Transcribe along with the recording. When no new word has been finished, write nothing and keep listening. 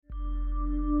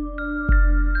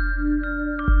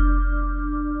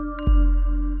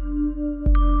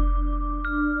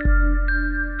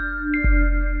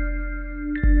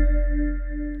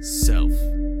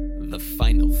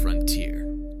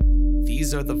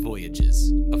are the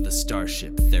voyages of the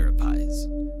starship Therapies.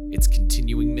 Its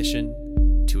continuing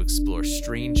mission: to explore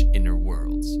strange inner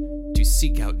worlds, to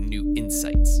seek out new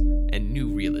insights and new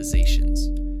realizations,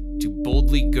 to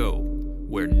boldly go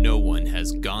where no one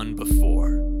has gone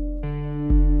before.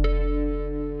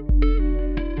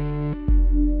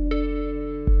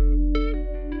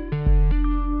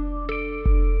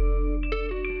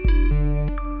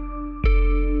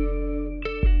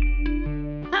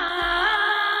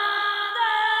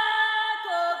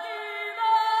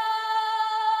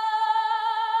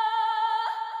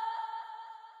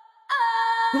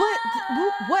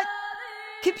 What?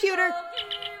 Computer,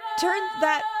 turn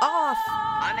that off.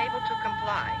 Unable to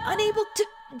comply. Unable to...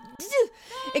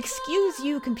 Excuse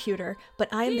you, computer,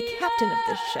 but I am the captain of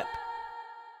this ship.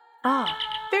 Ah,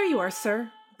 there you are,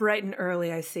 sir. Bright and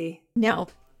early, I see. Now,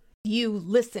 you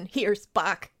listen here,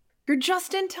 Spock. You're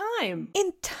just in time.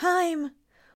 In time?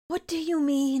 What do you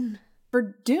mean?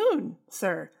 For Dune,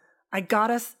 sir. I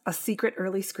got us a secret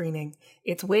early screening.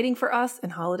 It's waiting for us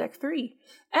in Holodeck 3.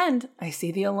 And I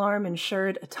see the alarm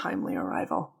ensured a timely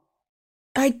arrival.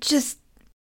 I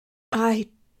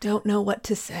don't know what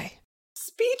to say.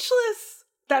 Speechless!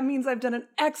 That means I've done an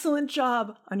excellent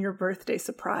job on your birthday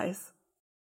surprise.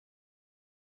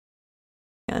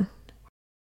 Man.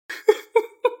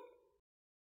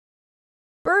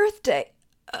 Birthday?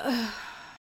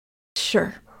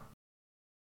 Sure.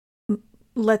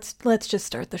 Let's just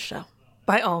start the show.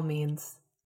 By all means.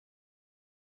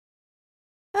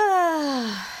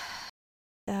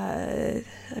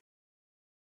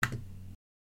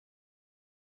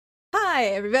 Hi,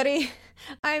 everybody.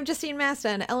 I'm Justine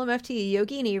Maston, LMFT,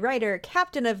 Yogini, writer,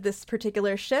 captain of this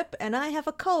particular ship, and I have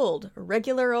a cold.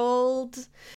 Regular old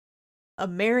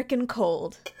American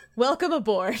cold. Welcome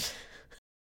aboard.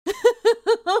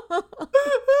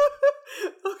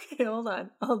 Okay, hold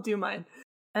on. I'll do mine.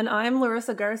 And I'm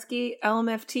Larissa Garsky,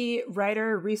 LMFT,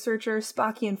 writer, researcher,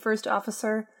 Spockian first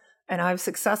officer, and I've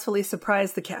successfully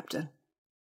surprised the captain.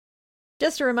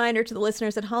 Just a reminder to the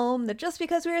listeners at home that just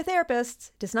because we are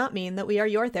therapists does not mean that we are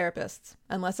your therapists.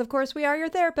 Unless, of course, we are your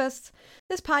therapists.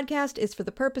 This podcast is for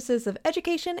the purposes of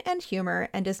education and humor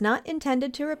and is not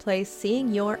intended to replace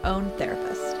seeing your own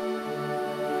therapist.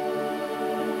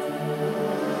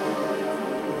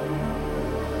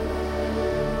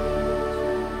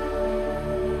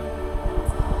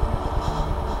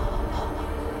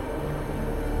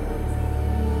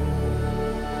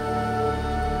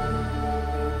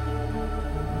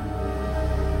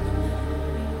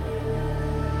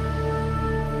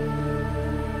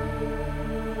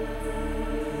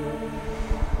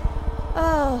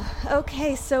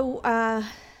 Okay, so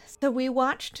we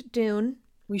watched Dune.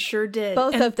 We sure did.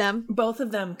 Both of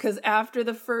them, because after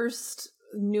the first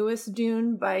newest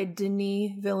Dune by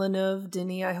Denis Villeneuve,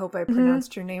 Denis, I hope I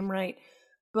pronounced your name right,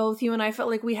 both you and I felt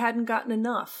like we hadn't gotten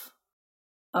enough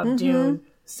of Dune.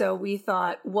 So we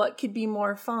thought, what could be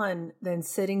more fun than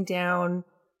sitting down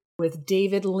with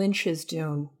David Lynch's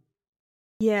Dune?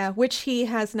 Yeah, which he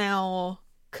has now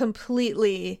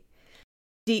completely...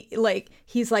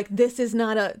 he's like, this is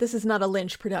not a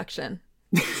Lynch production.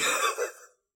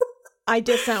 I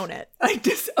disown it. I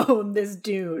disown this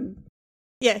Dune.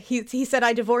 Yeah, he said,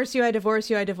 I divorce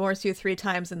you 3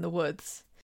 times in the woods.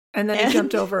 And then he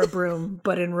jumped over a broom,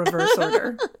 but in reverse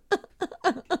order.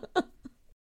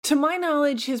 To my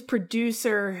knowledge, his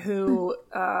producer, who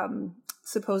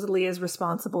supposedly is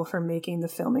responsible for making the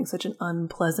filming such an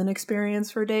unpleasant experience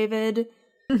for David,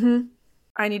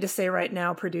 I need to say right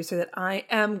now, producer, that I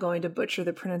am going to butcher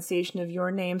the pronunciation of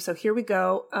your name. So here we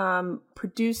go.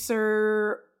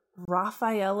 Producer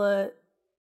Rafaela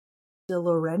De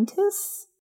Laurentiis?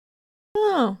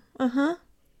 Oh,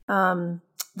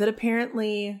 that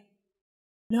apparently...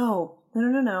 No.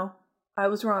 I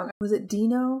was wrong. Was it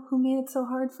Dino who made it so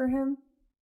hard for him?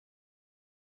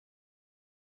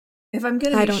 If I'm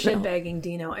going to be shitbagging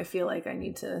Dino, I feel like I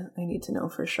need to know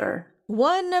for sure.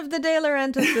 One of the De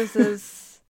Laurentiis is...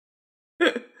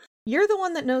 You're the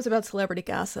one that knows about celebrity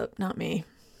gossip, not me.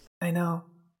 I know.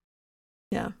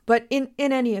 Yeah, but in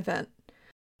any event,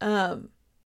 I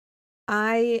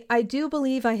do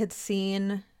believe I had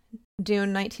seen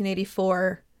Dune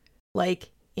 1984,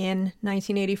 in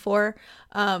 1984,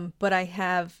 but I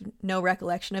have no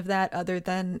recollection of that other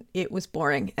than it was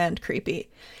boring and creepy.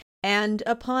 And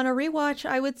upon a rewatch,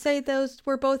 I would say those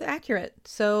were both accurate.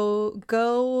 So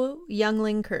go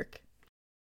Youngling Kirk.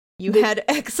 You had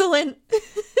excellent...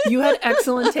 You had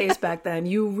excellent taste back then.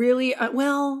 You really...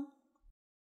 well...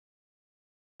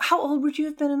 How old would you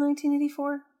have been in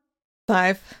 1984?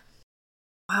 5.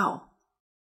 Wow.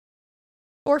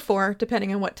 Or 4,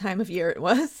 depending on what time of year it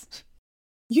was.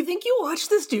 You think you watched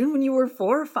this Dune when you were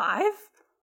 4 or 5?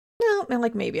 No, and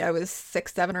like maybe I was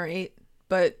 6, 7, or 8,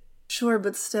 but sure,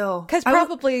 but still, because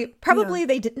probably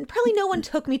they didn't. Probably no one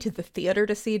took me to the theater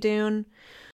to see Dune.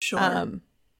 Sure,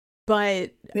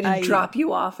 but they didn't drop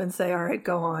you off and say, "All right,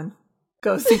 go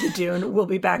see the Dune. We'll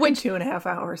be back in 2.5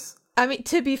 hours." I mean,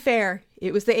 to be fair,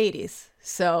 it was the 80s,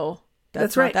 so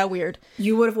that's not right. that weird.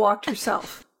 You would have walked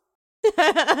yourself.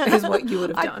 Is what you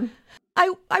would have done.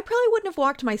 I probably wouldn't have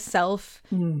walked myself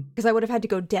because I would have had to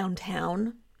go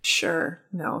downtown. Sure.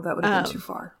 No, that would have been too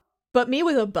far. But me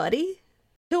with a buddy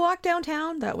to walk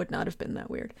downtown, that would not have been that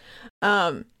weird.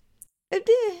 At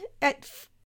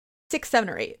 6, 7,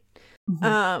 or 8.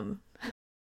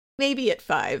 Maybe at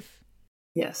 5.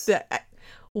 Yes.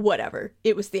 Whatever.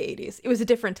 It was the 80s. It was a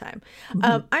different time.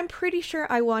 I'm pretty sure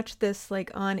I watched this like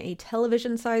on a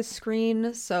television size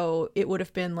screen, so it would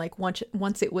have been like once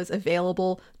it was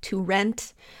available to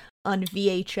rent on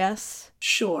VHS.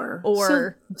 Sure.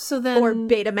 Or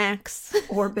Betamax.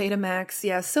 Or Betamax,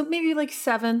 yeah. So maybe like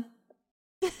 7.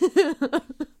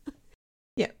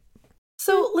 Yeah.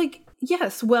 So like,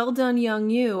 yes, well done, Young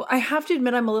Yu. I have to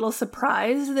admit I'm a little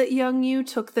surprised that Young Yu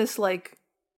took this like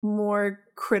more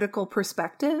critical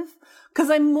perspective,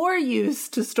 because I'm more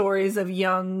used to stories of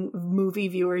young movie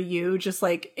viewer you just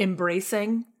like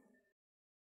embracing.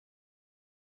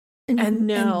 And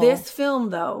this film,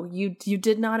 though, you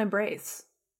did not embrace.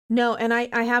 No, and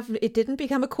it didn't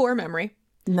become a core memory.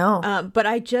 No. But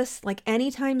I just, like,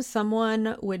 anytime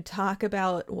someone would talk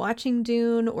about watching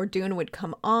Dune or Dune would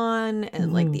come on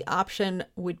and, like, the option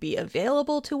would be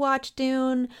available to watch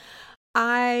Dune,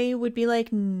 I would be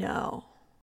like, no,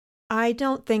 I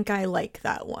don't think I like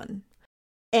that one.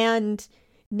 And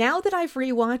now that I've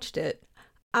rewatched it,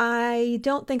 I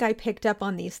don't think I picked up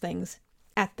on these things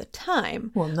at the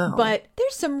time. Well, no. But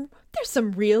there's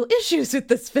some real issues with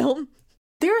this film.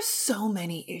 There are so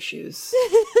many issues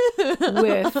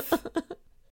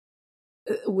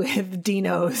with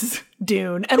Dino's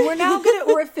Dune, and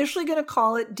we're officially gonna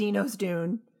call it Dino's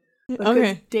Dune,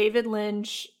 because David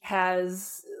Lynch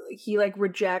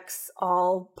rejects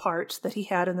all parts that he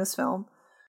had in this film.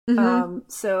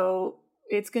 So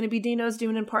it's gonna be Dino's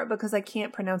Dune in part because I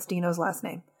can't pronounce Dino's last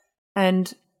name,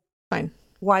 and fine.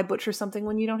 Why butcher something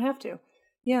when you don't have to?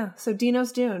 Yeah. So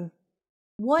Dino's Dune.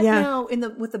 What now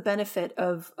with the benefit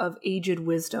of aged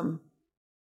wisdom?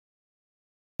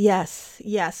 Yes.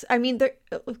 I mean, they're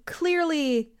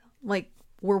clearly, like,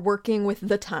 we're working with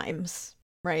the times,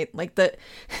 right? Like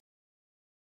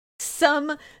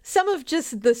some of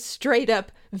just the straight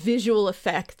up visual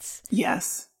effects.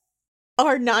 Yes.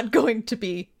 Are not going to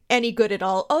be any good at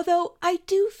all. Although I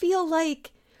do feel like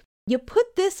you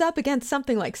put this up against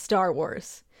something like Star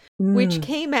Wars, which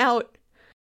came out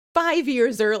 5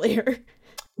 years earlier.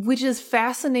 Which is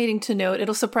fascinating to note.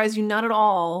 It'll surprise you not at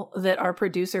all that our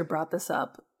producer brought this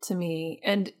up to me.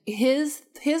 And his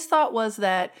thought was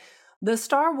that the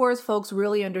Star Wars folks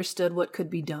really understood what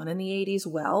could be done in the 80s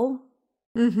well.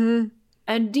 And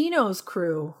Dino's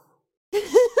crew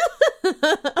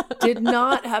did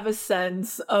not have a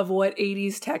sense of what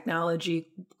 80s technology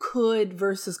could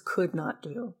versus could not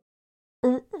do.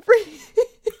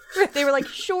 They were like,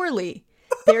 surely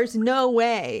there's no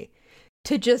way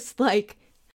to just like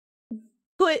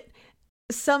put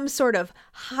some sort of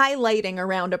highlighting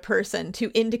around a person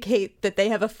to indicate that they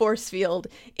have a force field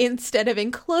instead of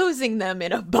enclosing them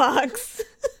in a box.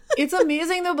 It's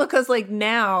amazing though, because like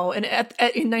now, and in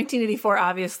 1984,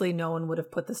 obviously no one would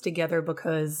have put this together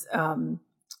because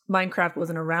Minecraft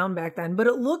wasn't around back then. But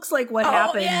it looks like what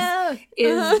happens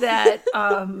is that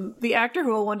the actor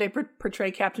who will one day portray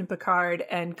Captain Picard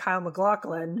and Kyle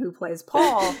MacLachlan, who plays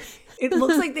Paul, it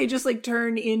looks like they just like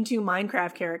turn into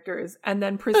Minecraft characters and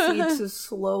then proceed to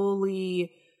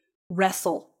slowly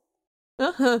wrestle.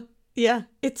 Yeah,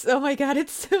 it's, oh my god,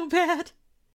 it's so bad.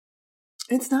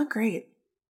 It's not great.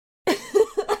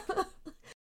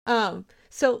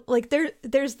 So like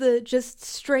there's the just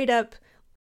straight up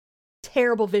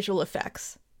terrible visual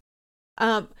effects.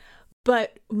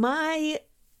 But my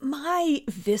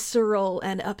visceral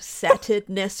and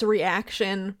upsettedness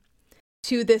reaction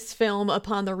to this film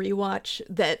upon the rewatch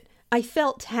that I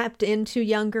felt tapped into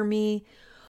younger me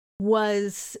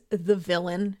was the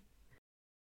villain.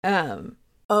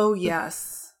 Oh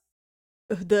yes.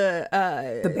 The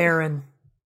Baron.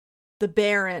 The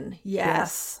Baron,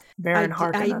 yes. Baron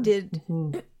Harkonnen.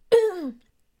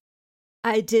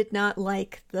 I did not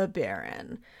like the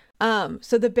Baron.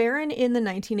 So the Baron in the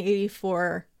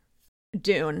 1984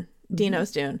 Dune,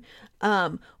 Dino's Dune,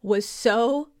 was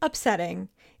so upsetting,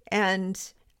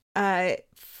 and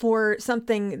for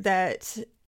something that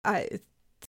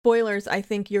spoilers I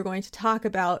think you're going to talk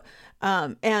about,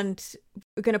 and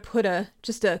we're going to put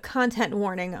just a content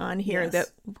warning on here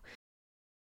that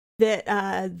the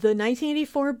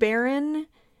 1984 Baron,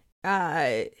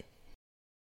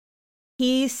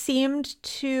 he seemed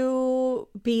to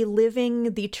be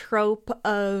living the trope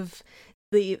of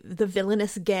the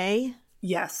villainous gay.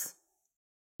 Yes.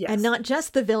 And not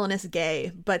just the villainous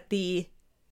gay, but the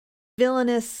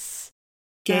villainous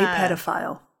gay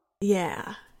pedophile.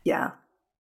 Yeah. Yeah.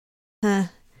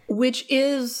 Which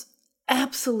is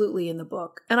absolutely in the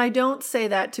book. And I don't say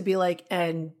that to be like,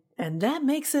 and that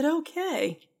makes it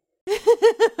okay.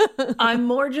 I'm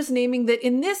more just naming that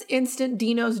in this instant,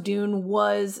 Dino's Dune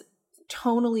was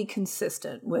tonally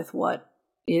consistent with what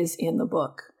is in the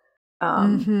book.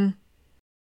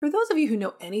 For those of you who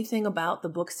know anything about the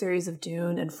book series of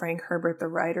Dune and Frank Herbert, the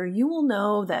writer, you will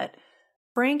know that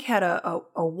Frank had a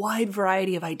wide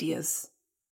variety of ideas.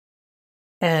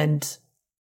 And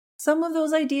some of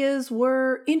those ideas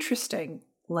were interesting,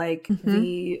 like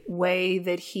the way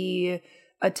that he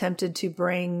attempted to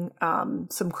bring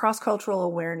some cross-cultural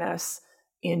awareness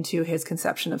into his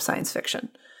conception of science fiction.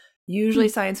 Usually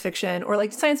science fiction, or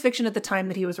like science fiction at the time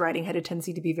that he was writing, had a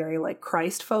tendency to be very like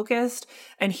Christ-focused.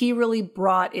 And he really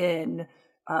brought in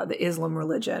the Islam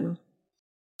religion.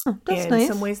 Oh, that's in nice.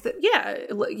 Some ways that,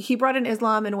 he brought in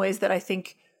Islam in ways that I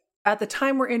think at the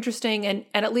time were interesting. And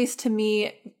at least to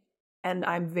me, and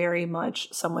I'm very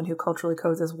much someone who culturally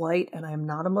codes as white, and I'm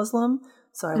not a Muslim.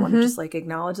 So I want to just like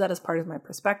acknowledge that as part of my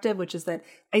perspective, which is that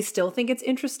I still think it's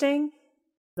interesting,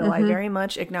 though I very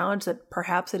much acknowledge that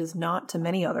perhaps it is not to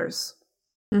many others.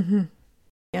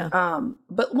 Yeah.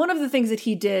 But one of the things that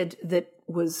he did that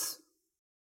was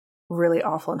really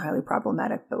awful and highly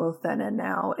problematic, but both then and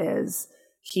now, is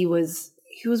he was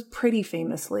pretty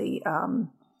famously,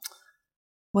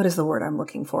 what is the word I'm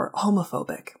looking for?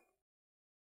 Homophobic.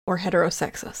 Or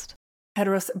heterosexist.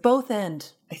 Both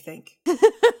end, I think.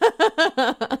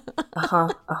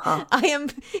 I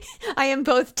am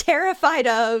both terrified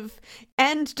of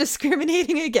and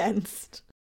discriminating against.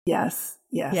 Yes.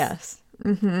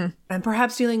 And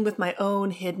perhaps dealing with my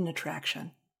own hidden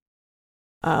attraction.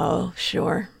 Oh,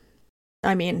 sure.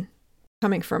 I mean,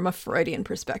 coming from a Freudian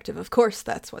perspective, of course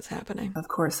that's what's happening. Of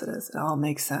course it is. It all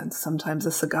makes sense. Sometimes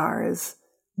a cigar is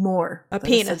more a than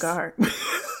penis. A cigar.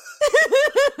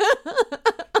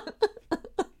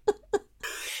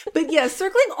 But yeah,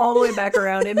 circling all the way back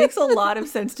around, it makes a lot of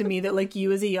sense to me that like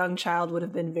you as a young child would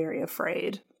have been very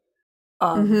afraid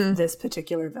of this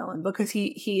particular villain, because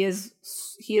he is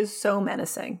so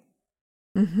menacing,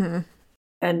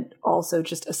 and also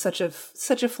just such a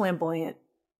flamboyant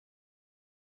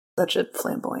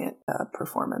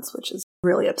performance, which is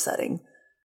really upsetting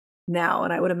now.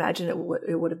 And I would imagine it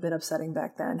would have been upsetting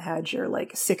back then had your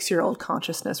like 6-year-old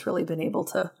consciousness really been able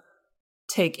to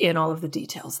take in all of the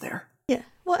details there. Yeah.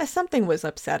 Well, something was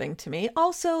upsetting to me.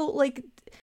 Also, like,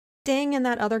 Sting and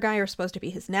that other guy are supposed to be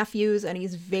his nephews, and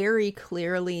he's very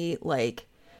clearly, like,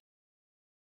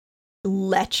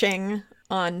 leching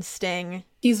on Sting.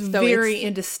 He's very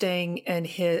into Sting and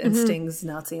Sting's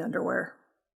Nazi underwear.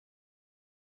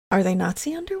 Are they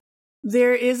Nazi underwear?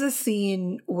 There is a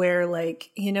scene where, like,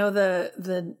 you know,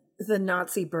 the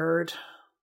Nazi bird.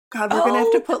 God, we're gonna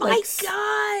have to put like. Oh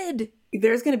my God!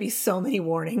 There's going to be so many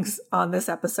warnings on this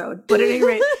episode. But at any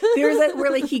rate, there's that where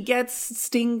like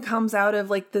Sting comes out of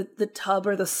like the tub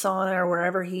or the sauna or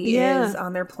wherever he is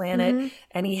on their planet,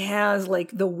 and he has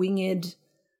like the winged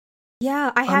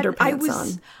underpants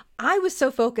on. I was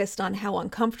so focused on how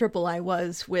uncomfortable I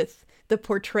was with the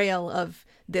portrayal of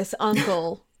this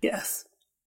uncle. Yes.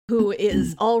 Who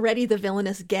is already the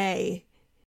villainous gay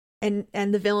and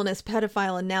the villainous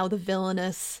pedophile, and now the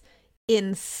villainous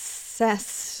incester.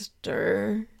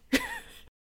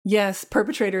 Yes,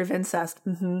 perpetrator of incest.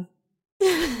 Oh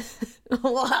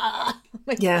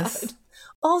my yes. God.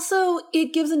 Also,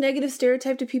 it gives a negative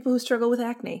stereotype to people who struggle with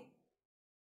acne.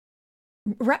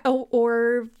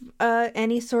 Or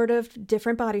any sort of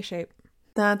different body shape.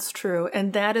 That's true.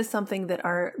 And that is something that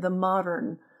the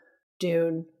modern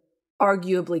Dune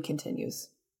arguably continues.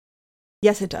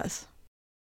 Yes, it does.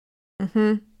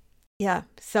 Yeah.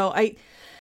 So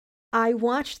I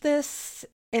watched this,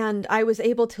 and I was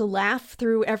able to laugh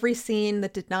through every scene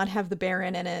that did not have the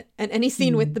Baron in it. And any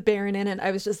scene with the Baron in it,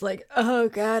 I was just like, oh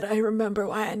God, I remember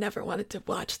why I never wanted to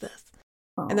watch this.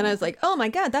 Oh. And then I was like, oh my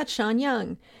God, that's Sean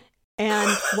Young.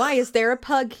 And why is there a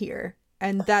pug here?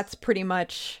 And that's pretty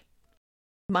much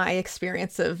my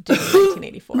experience of Dune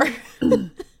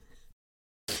 1984.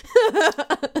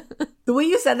 The way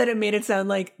you said that, it made it sound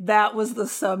like that was the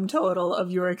sum total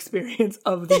of your experience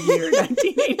of the year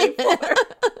 1984.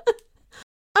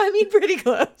 I mean, pretty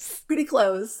close. Pretty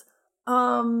close.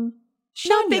 Not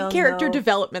Sean big Young, character though.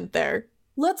 development there.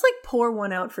 Let's pour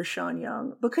one out for Sean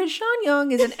Young, because Sean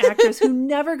Young is an actress who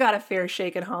never got a fair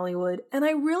shake in Hollywood, and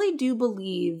I really do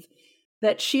believe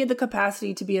that she had the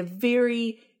capacity to be a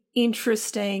very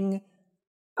interesting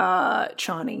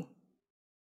Chani.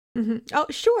 Mm-hmm. Oh,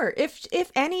 sure.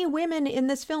 If any women in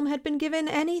this film had been given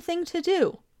anything to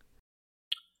do.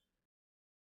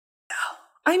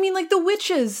 I mean, the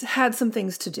witches had some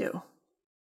things to do.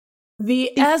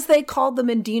 As they called them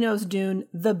in Dino's Dune,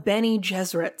 the Bene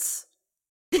Gesserits.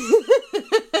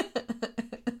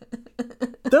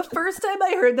 The first time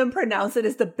I heard them pronounce it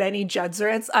as the Bene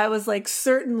Gesserits, I was like,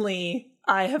 certainly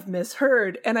I have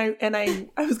misheard. And I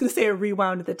was going to say I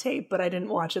rewound the tape, but I didn't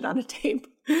watch it on a tape.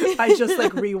 I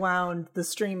just rewound the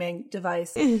streaming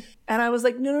device. And I was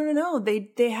like, no.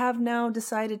 They have now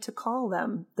decided to call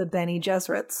them the Bene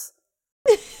Gesserits.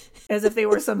 As if they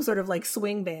were some sort of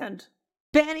swing band.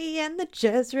 Benny and the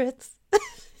Gesserits.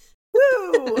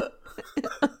 Woo!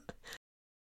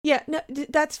 Yeah, no,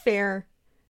 that's fair.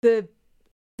 The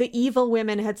evil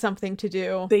women had something to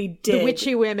do. They did. The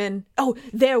witchy women. Oh,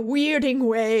 their weirding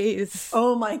ways.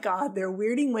 Oh my God, their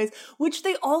weirding ways. Which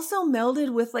they also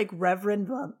melded with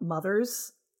Reverend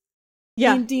Mothers.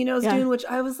 Yeah. In Dino's Dune, which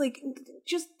I was like,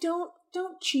 just don't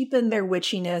cheapen their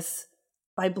witchiness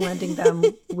by blending them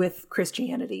with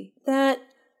Christianity.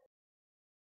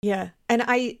 Yeah. And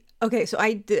I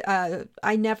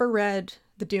never read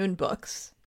the Dune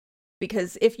books.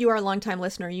 Because if you are a longtime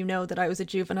listener, you know that I was a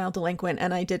juvenile delinquent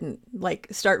and I didn't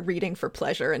start reading for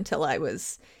pleasure until I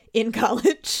was in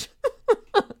college.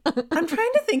 I'm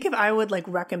trying to think if I would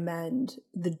recommend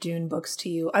the Dune books to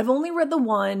you. I've only read the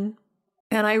one,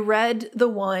 and I read the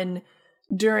one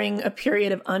during a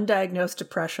period of undiagnosed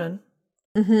depression.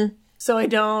 Mm-hmm. So I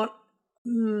don't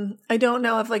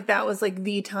know if that was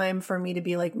the time for me to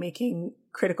be making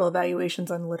critical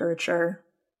evaluations on literature.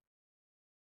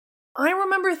 I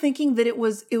remember thinking that it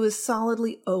was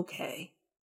solidly okay.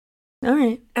 All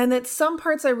right. And that some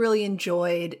parts I really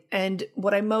enjoyed. And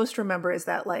what I most remember is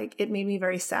that it made me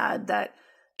very sad that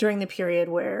during the period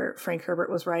where Frank Herbert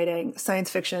was writing, science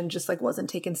fiction just wasn't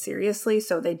taken seriously.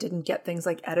 So they didn't get things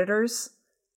like editors.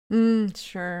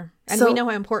 Sure. And we know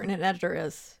how important an editor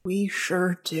is. We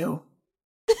do.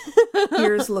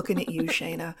 Here's looking at you,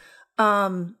 Shayna.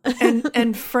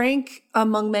 And Frank,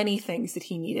 among many things that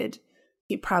he needed,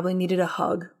 he probably needed a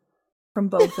hug from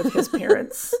both of his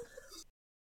parents.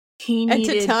 And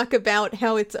to talk about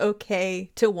how it's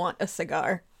okay to want a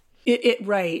cigar.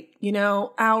 Right.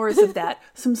 Hours of that.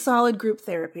 Some solid group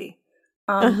therapy.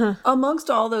 Amongst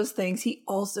all those things, he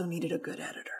also needed a good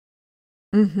editor.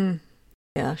 Mm-hmm.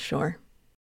 Yeah, sure.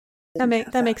 That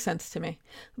makes sense to me.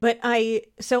 But I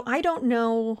don't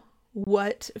know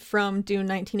what from Dune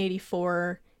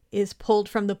 1984 is pulled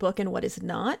from the book and what is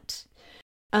not.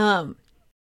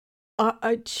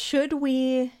 Should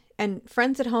we, and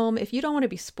friends at home, if you don't want to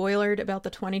be spoiled about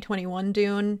the 2021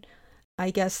 Dune,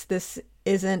 I guess this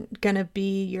isn't going to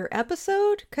be your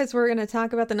episode, because we're going to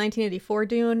talk about the 1984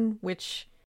 Dune, which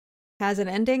has an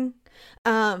ending.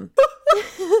 After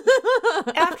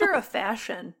a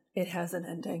fashion, it has an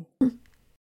ending.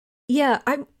 Yeah,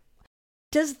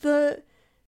 does the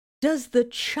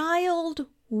child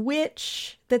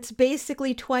witch that's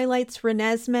basically Twilight's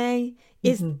Renesmee,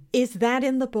 is that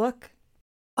in the book?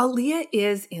 Aaliyah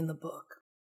is in the book.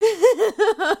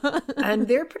 And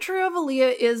their portrayal of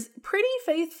Aaliyah is pretty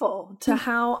faithful to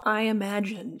how I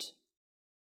imagined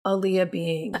Aaliyah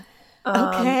being.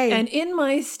 Okay. And in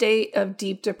my state of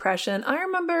deep depression, I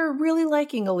remember really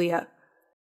liking Aaliyah.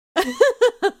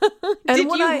 Did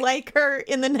you like her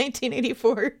in the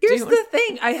 1984 Here's Dune? the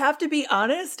thing. I have to be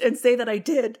honest and say that I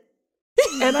did.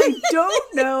 And I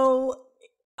don't know.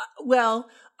 Well,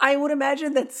 I would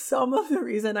imagine that some of the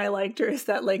reason I liked her is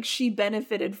that she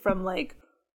benefited from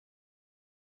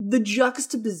the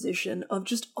juxtaposition of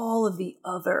just all of the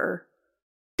other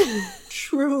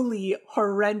truly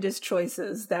horrendous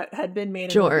choices that had been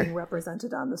made and were being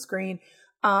represented on the screen.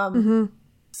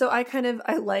 So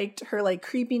I liked her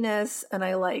creepiness, and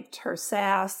I liked her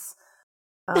sass.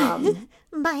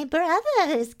 My brother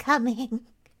is coming.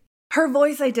 Her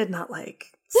voice I did not like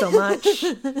so much.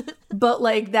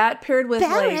 But that paired with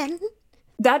Baron.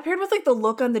 The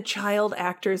look on the child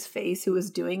actor's face who was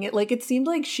doing it, it seemed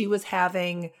like she was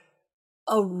having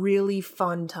a really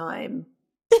fun time.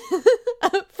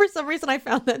 For some reason I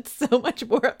found that so much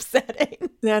more upsetting.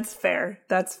 That's fair.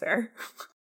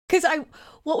 Because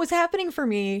what was happening for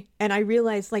me, and I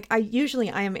realized, I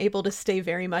am able to stay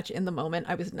very much in the moment.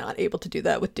 I was not able to do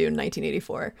that with Dune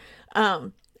 1984.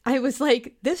 I was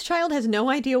like, this child has no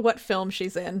idea what film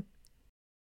she's in.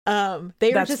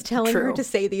 They were just telling her true. to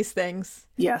say these things.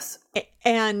 Yes.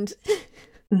 And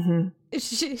Mm-hmm.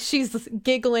 she's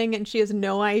giggling and she has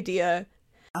no idea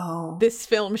this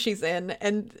film she's in.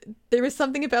 And there was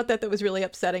something about that was really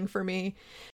upsetting for me.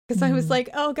 Because I was like,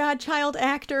 oh God, child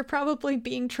actor probably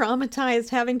being traumatized,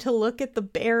 having to look at the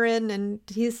Baron, and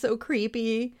he's so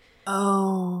creepy.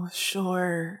 Oh,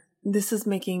 sure. This is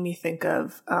making me think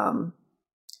of,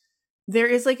 there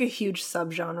is like a huge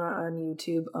subgenre on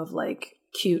YouTube of like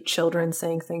cute children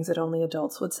saying things that only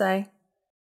adults would say.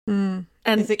 And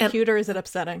is it cute or is it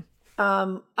upsetting?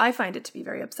 I find it to be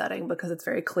very upsetting because it's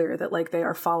very clear that like they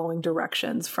are following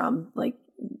directions from like,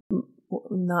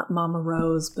 not Mama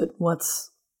Rose, but what's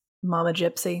Mama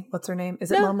Gypsy? What's her name?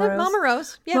 Is it Mama Rose? Mama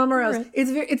Rose. Yeah, Mama Rose. Right.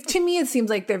 It's to me, it seems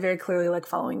like they're very clearly like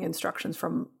following instructions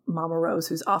from Mama Rose,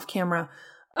 who's off camera.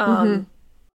 And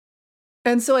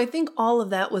so I think all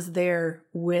of that was there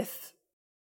with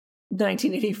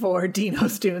 1984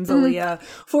 Dino's Dunes Aaliyah.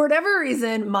 For whatever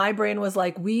reason, my brain was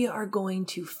like, we are going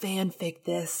to fanfic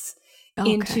this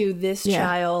into this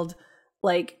child,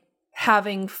 like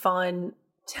having fun,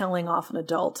 telling off an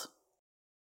adult.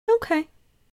 Okay.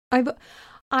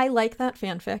 I like that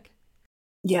fanfic.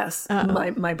 Yes,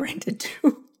 my brain did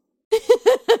too.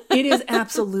 It is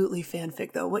absolutely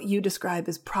fanfic, though. What you describe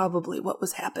is probably what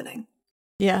was happening.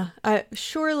 Yeah.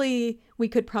 Surely we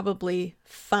could probably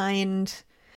find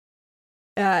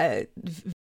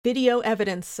video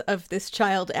evidence of this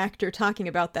child actor talking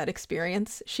about that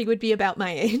experience. She would be about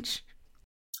my age.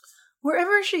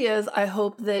 Wherever she is, I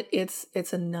hope that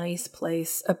it's a nice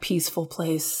place, a peaceful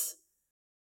place.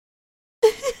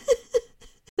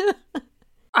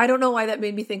 I don't know why that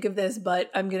made me think of this, but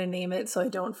I'm going to name it so I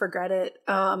don't forget it.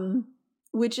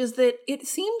 Which is that it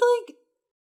seemed like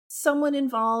someone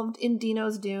involved in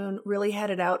Dino's Dune really had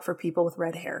it out for people with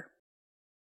red hair.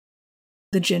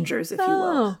 The gingers, if you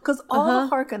will. Because all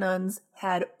the Harkonnens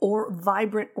had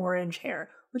vibrant orange hair,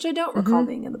 which I don't recall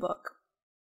being in the book.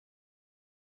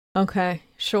 Okay,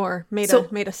 sure. Made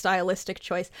a stylistic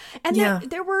choice. And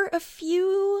there were a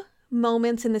few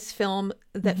moments in this film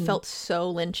that felt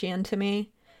so Lynchian to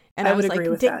me. And I would agree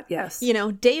with that, yes. You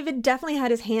know, David definitely had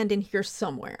his hand in here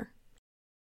somewhere.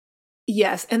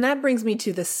 Yes, and that brings me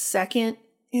to the second,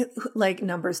 like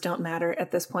numbers don't matter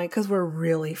at this point because we're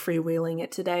really freewheeling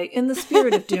it today in the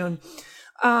spirit of Dune.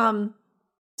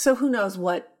 So who knows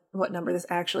what number this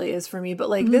actually is for me, but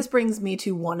like this brings me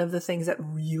to one of the things that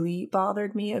really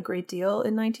bothered me a great deal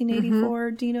in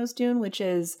 1984 Dino's Dune, which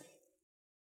is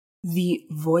the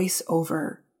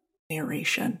voiceover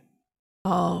narration.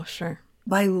 Oh, sure.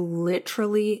 By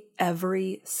literally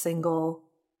every single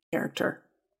character.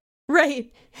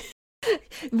 Right.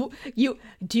 Do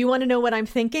you want to know what I'm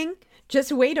thinking?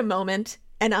 Just wait a moment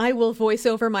and I will voice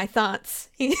over my thoughts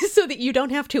so that you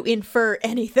don't have to infer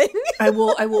anything. I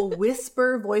will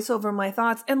whisper voice over my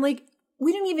thoughts. And like,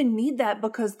 we didn't even need that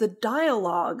because the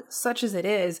dialogue, such as it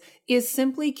is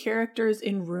simply characters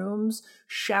in rooms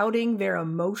shouting their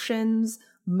emotions,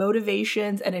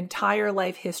 motivations, and entire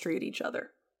life history at each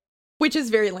other. Which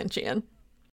is very Lynchian.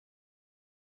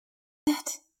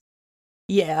 What?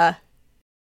 Yeah.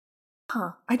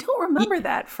 Huh. I don't remember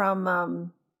that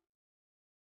from,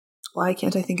 why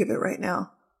can't I think of it right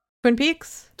now? Twin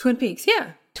Peaks? Twin Peaks,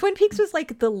 yeah. Twin Peaks was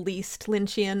like the least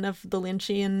Lynchian of the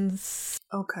Lynchians.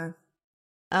 Okay.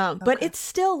 But it's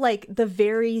still like the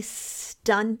very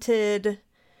stunted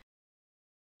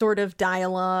sort of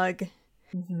dialogue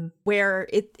where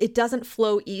it doesn't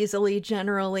flow easily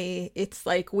generally. It's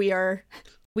like we are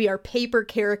paper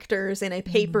characters in a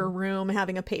paper room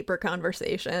having a paper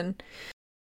conversation,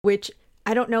 which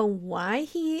I don't know why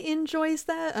he enjoys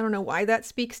that. I don't know why that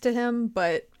speaks to him,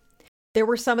 but there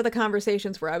were some of the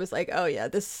conversations where I was like, oh yeah,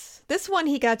 this one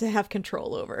he got to have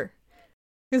control over.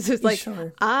 Because it's like,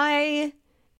 sure. I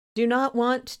do not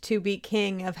want to be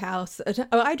king of House...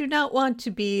 I do not want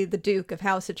to be the Duke of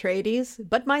House Atreides,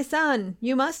 but my son,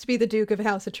 you must be the Duke of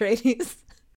House Atreides.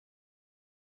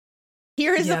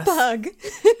 Here is a pug.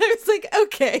 I was like,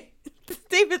 okay,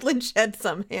 David Lynch had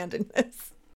some hand in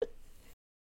this.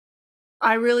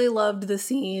 I really loved the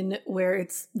scene where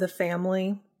it's the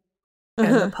family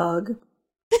and the pug.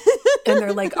 And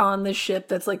they're like on the ship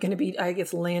that's like going to be, I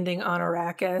guess, landing on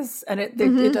Arrakis. And it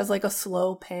does like a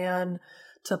slow pan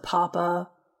to Papa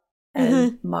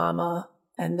and Mama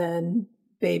and then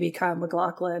baby Kyle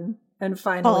MacLachlan and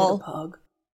finally the pug.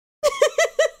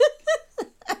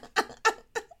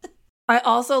 I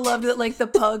also loved that like the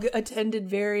pug attended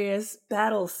various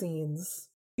battle scenes.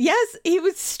 Yes, he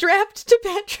was strapped to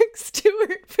Patrick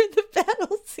Stewart for the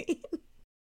battle scene.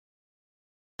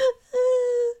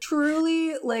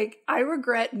 Truly, like, I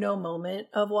regret no moment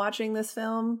of watching this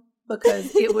film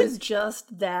because it was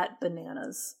just that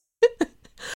bananas.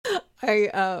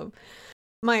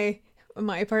 My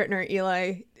partner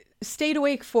Eli stayed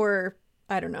awake for,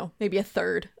 I don't know, maybe a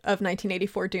third of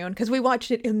 1984 Dune, because we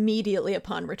watched it immediately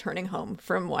upon returning home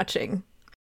from watching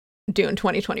Dune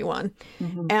 2021.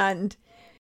 Mm-hmm. And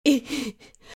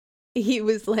he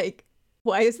was like,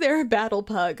 why is there a battle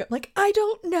pug? I'm like, I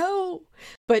don't know.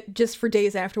 But just for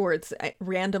days afterwards,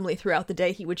 randomly throughout the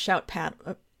day, he would shout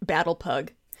battle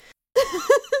pug.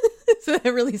 So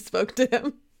that really spoke to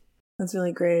him. That's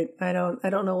really great. I don't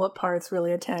know what parts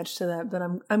really attached to that, but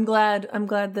I'm glad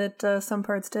that some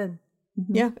parts did.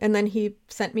 Mm-hmm. Yeah, and then he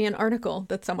sent me an article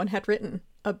that someone had written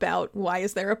about why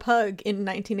is there a pug in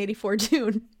 1984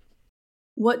 Dune.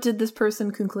 What did this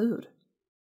person conclude?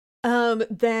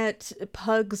 That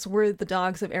pugs were the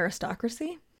dogs of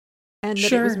aristocracy, and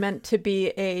that it was meant to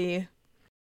be a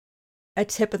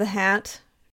tip of the hat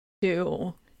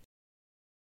to.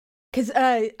 Because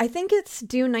I think it's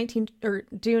Dune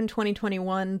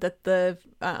 2021 that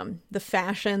the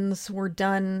fashions were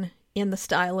done in the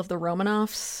style of the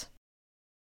Romanovs.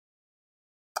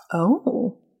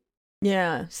 Oh,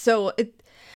 yeah. So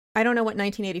I don't know what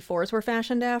 1984s were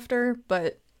fashioned after,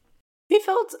 but they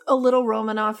felt a little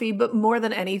Romanov-y, but more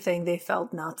than anything, they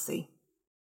felt Nazi.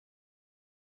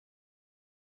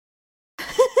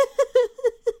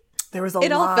 There was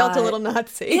It all felt a little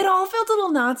Nazi. It all felt a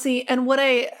little Nazi, and what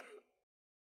I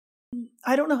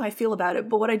don't know how I feel about it,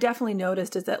 but what I definitely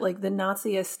noticed is that like the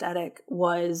Nazi aesthetic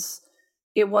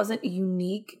it wasn't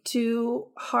unique to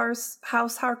House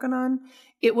Harkonnen.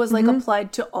 It was like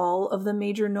applied to all of the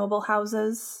major noble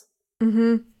houses.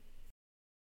 Mm-hmm.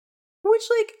 Which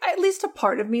like at least a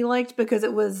part of me liked, because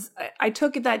it was, I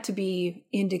took that to be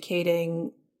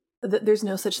indicating that there's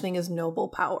no such thing as noble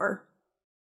power.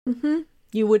 Mm-hmm.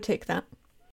 You would take that.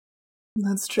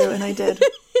 That's true, and I did.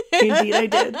 Indeed, I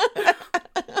did.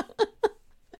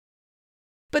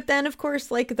 But then, of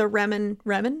course, like the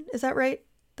Fremen, is that right?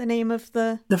 The name of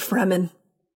the Fremen.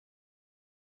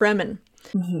 Fremen.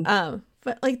 Mm-hmm.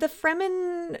 But like the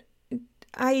Fremen,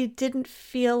 I didn't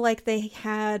feel like they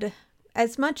had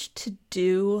as much to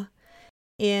do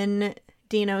in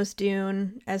Dino's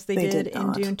Dune as they did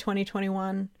in Dune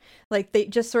 2021. Like they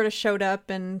just sort of showed up,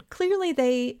 and clearly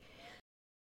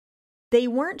they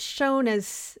weren't shown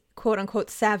as quote unquote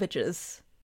savages,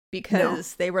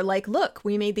 because they were like, look,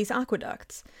 we made these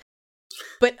aqueducts.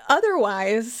 But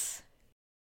otherwise,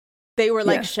 they were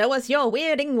like, show us your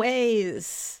weirding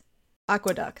ways.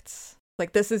 Aqueducts.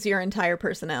 Like, this is your entire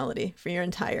personality for your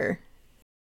entire...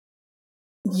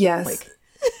 Yes. Like...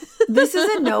 This is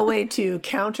in no way to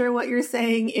counter what you're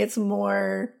saying. It's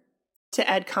more to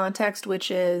add context,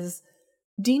 which is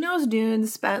Dino's Dune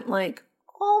spent like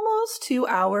almost 2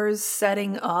 hours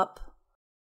setting up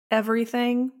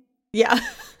everything. Yeah.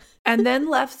 And then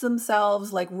left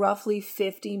themselves like roughly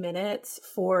 50 minutes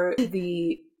for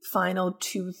the final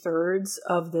 2/3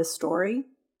 of this story.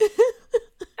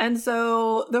 And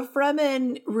so the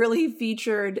Fremen really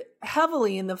featured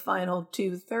heavily in the final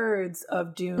 2/3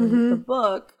 of Dune, the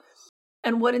book.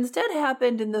 And what instead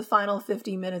happened in the final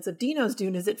 50 minutes of Dino's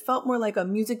Dune is it felt more like a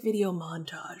music video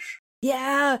montage.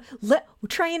 Yeah, we're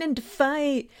training to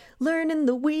fight, learning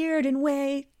the weird and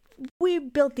way. We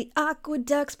built the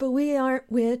aqueducts, but we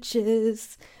aren't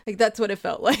witches. Like, that's what it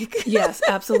felt like. Yes,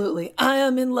 absolutely. I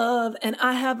am in love, and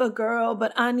I have a girl,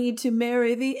 but I need to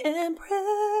marry the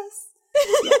Empress.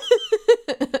 Yeah.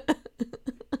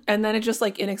 And then it just,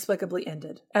 like, inexplicably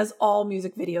ended. As all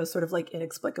music videos sort of, like,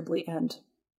 inexplicably end.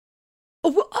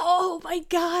 Oh my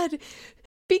god.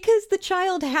 Because the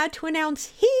child had to announce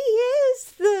he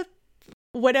is the...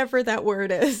 whatever that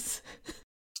word is.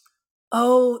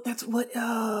 Oh, that's what...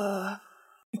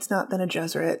 it's not Bene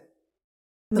Gesserit.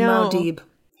 The Muad'Dib.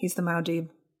 He's the Muad'Dib.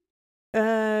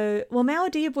 Well,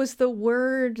 Muad'Dib was the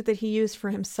word that he used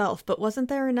for himself, but wasn't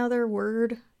there another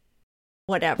word?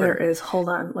 Whatever. There is. Hold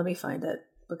on. Let me find it.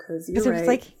 Because you're right. It was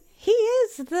like, he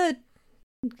is the...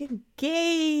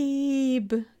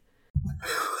 Gabe.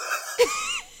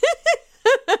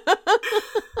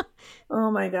 Oh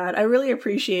my god. I really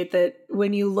appreciate that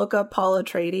when you look up Paul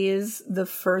Atreides, the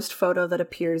first photo that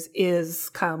appears is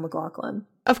Kyle MacLachlan.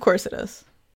 Of course it is.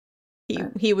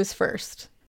 He was first,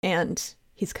 and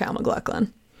he's Kyle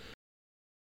MacLachlan.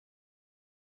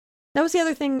 That was the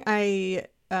other thing I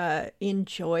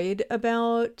enjoyed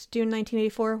about Dune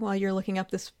 1984 while you're looking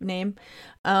up this name,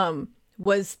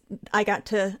 was I got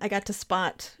to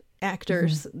spot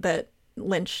actors that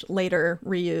Lynch later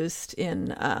reused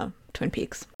in Twin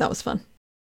Peaks. That was fun.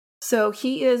 So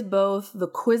he is both the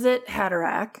Kwisatz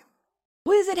Haderach.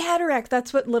 Kwisatz Haderach,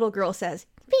 that's what little girl says.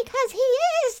 because he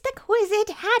is the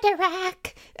Quizit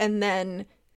Haderach. And then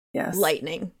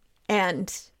lightning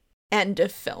and end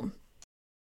of film.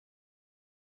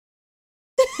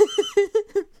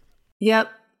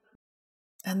 Yep.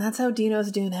 And that's how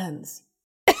Dino's Dune ends.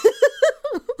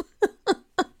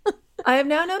 I have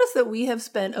now noticed that we have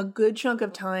spent a good chunk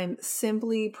of time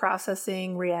simply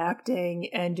processing, reacting,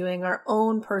 and doing our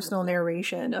own personal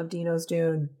narration of Dino's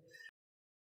Dune,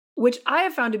 which I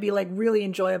have found to be like really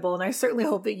enjoyable, and I certainly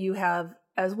hope that you have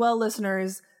as well,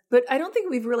 listeners. But I don't think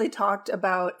we've really talked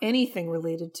about anything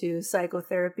related to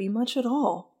psychotherapy much at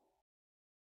all.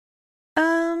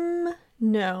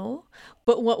 No.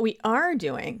 But what we are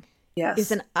doing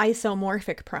is an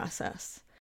isomorphic process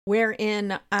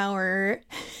wherein our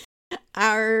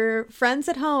friends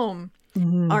at home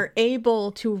are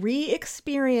able to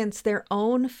re-experience their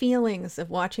own feelings of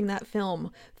watching that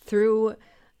film through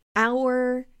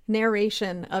our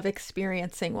narration of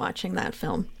experiencing watching that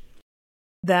film.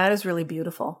 That is really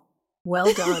beautiful.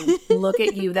 Well done. Look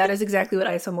at you. That is exactly what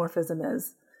isomorphism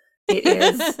is. It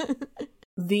is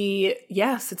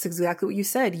it's exactly what you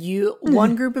said.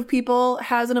 One group of people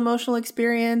has an emotional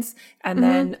experience, and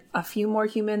then a few more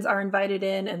humans are invited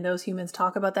in, and those humans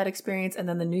talk about that experience, and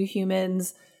then the new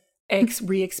humans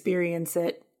re-experience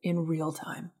it in real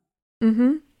time.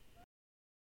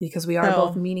 Because we are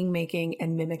both meaning-making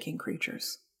and mimicking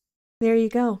creatures. There you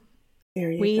go.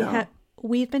 There you go.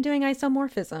 We've been doing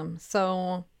isomorphism,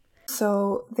 so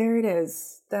there it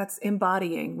is. That's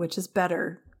embodying, which is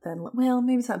better than, well,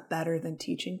 maybe it's not better than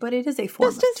teaching, but it is a form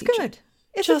of teaching. Just as good.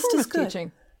 It's just a form of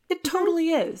teaching. It totally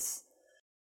is.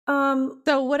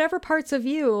 So whatever parts of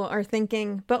you are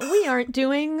thinking, but we aren't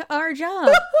doing our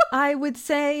job, I would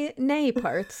say nay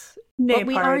parts. But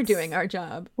we are doing our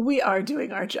job. We are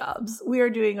doing our jobs. We are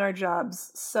doing our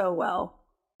jobs so well.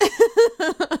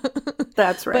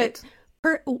 That's right.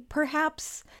 But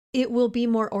perhaps it will be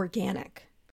more organic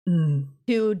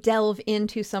to delve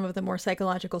into some of the more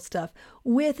psychological stuff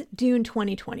with Dune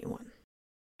 2021.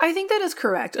 I think that is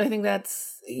correct. I think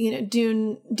that's,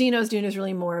 Dino's Dune is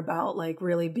really more about like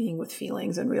really being with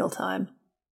feelings in real time.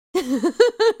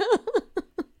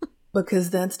 Because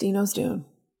that's Dino's Dune.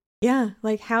 Yeah,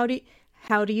 like how do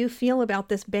you feel about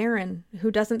this Baron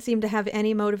who doesn't seem to have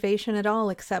any motivation at all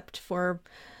except for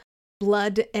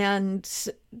blood and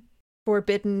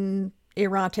forbidden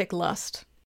erotic lust,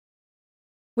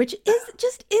 which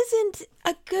isn't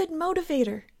a good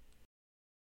motivator.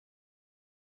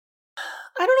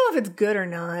 I don't know if it's good or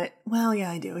not. Well,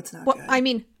 yeah, I do. It's not good. I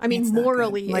mean, it's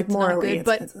morally, like it's morally, not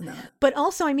good. It's not. But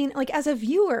also, I mean, like as a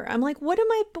viewer, I'm like, what am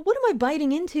I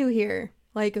biting into here?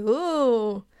 Like,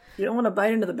 ooh. You don't want to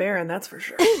bite into the Baron, that's for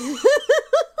sure.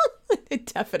 I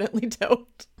definitely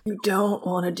don't. You don't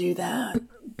want to do that.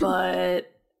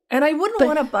 And I wouldn't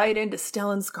want to bite into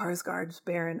Stellan Skarsgård's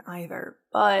Baron either.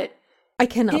 But I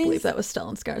cannot believe that was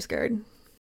Stellan Skarsgård.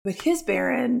 But his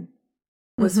Baron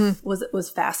was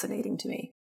fascinating to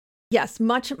me. Yes,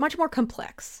 much more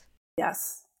complex.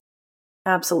 Yes,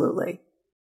 absolutely.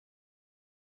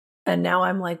 And now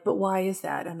I'm like, but why is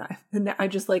that? And I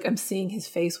just like, I'm seeing his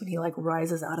face when he like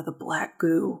rises out of the black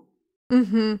goo.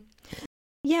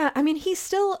 Yeah, I mean, he's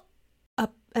still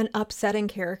an upsetting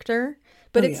character,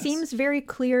 but it seems very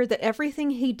clear that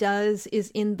everything he does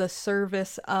is in the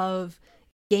service of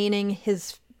gaining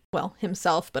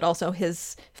himself, but also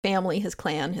his family, his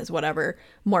clan, his whatever,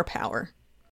 more power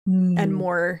and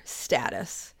more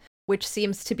status, which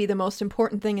seems to be the most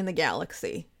important thing in the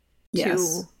galaxy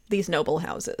to these noble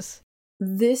houses.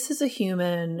 This is a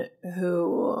human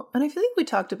who, and I feel like we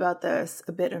talked about this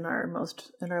a bit in our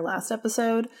last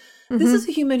episode. This is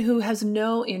a human who has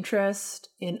no interest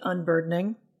in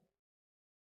unburdening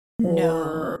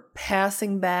or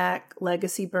passing back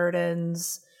legacy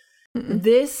burdens.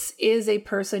 This is a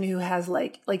person who has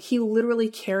like he literally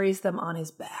carries them on his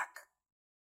back.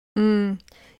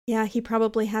 Yeah, he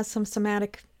probably has some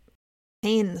somatic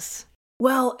pains.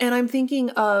 Well, and I'm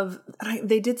thinking of,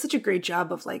 they did such a great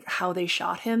job of like how they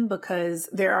shot him, because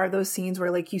there are those scenes where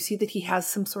like you see that he has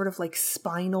some sort of like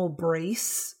spinal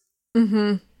brace,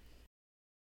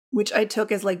 which I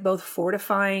took as like both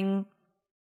fortifying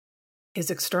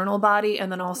his external body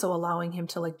and then also allowing him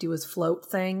to like do his float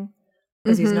thing,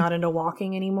 because he's not into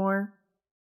walking anymore.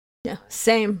 Yeah,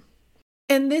 same.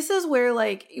 And this is where,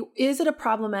 like, is it a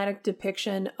problematic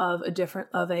depiction of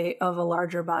a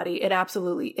larger body? It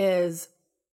absolutely is.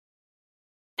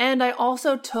 And I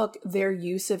also took their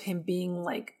use of him being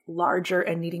like larger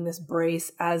and needing this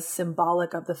brace as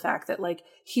symbolic of the fact that like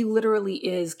he literally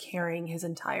is carrying his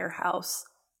entire house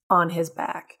on his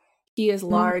back. He is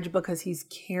large because he's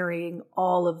carrying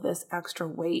all of this extra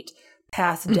weight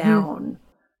passed down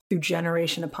through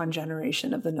generation upon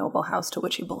generation of the noble house to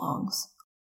which he belongs.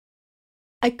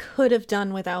 I could have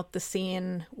done without the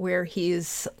scene where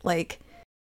he's like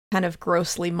kind of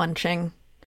grossly munching,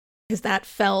 because that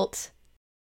felt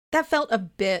a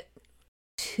bit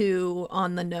too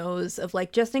on the nose of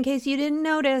like, just in case you didn't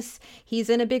notice, he's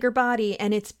in a bigger body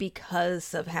and it's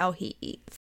because of how he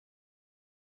eats.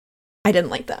 I didn't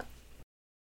like that.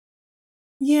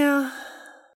 Yeah.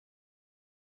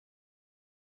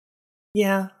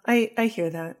 Yeah, I hear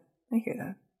that. I hear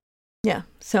that. Yeah,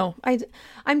 so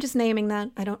I'm just naming that.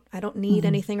 I don't need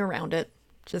anything around it.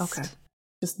 Just okay.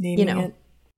 Just naming it.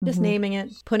 Just naming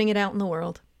it, putting it out in the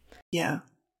world. Yeah.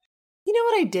 You know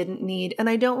what I didn't need, and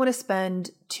I don't want to spend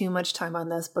too much time on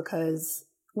this because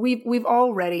we've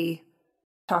already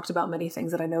talked about many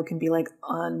things that I know can be like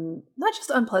not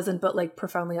just unpleasant, but like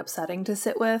profoundly upsetting to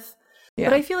sit with. Yeah.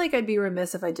 But I feel like I'd be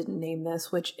remiss if I didn't name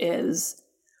this, which is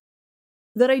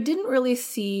that I didn't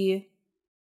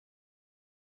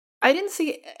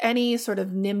see any sort of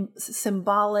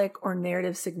symbolic or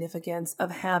narrative significance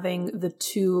of having the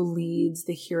two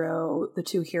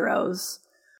heroes,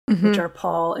 which are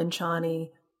Paul and Chani.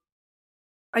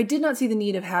 I did not see the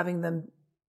need of having them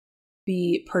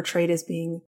be portrayed as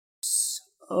being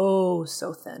so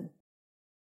thin.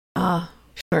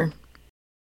 Sure.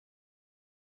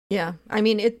 Yeah, I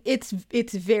mean it's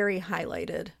very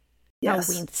highlighted.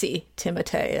 Yes. How weensy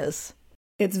Timothée is.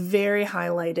 It's very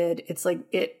highlighted. It's like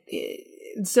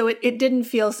so it didn't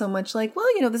feel so much like,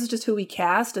 well, you know, this is just who we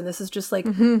cast and this is just like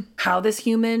how this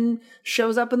human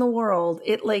shows up in the world.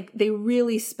 It like they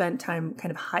really spent time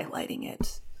kind of highlighting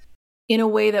it in a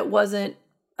way that wasn't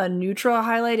a neutral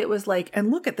highlight. It was like, and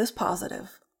look at this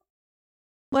positive.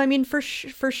 Well, I mean, for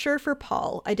sure for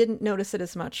Paul, I didn't notice it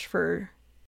as much for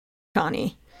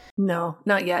Chani. No,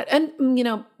 not yet. And, you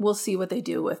know, we'll see what they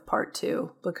do with part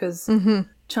 2 because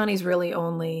Chani's really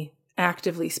only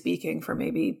actively speaking for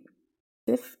maybe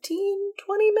 15,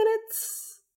 20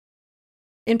 minutes.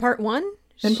 In part 1?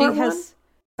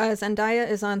 Zendaya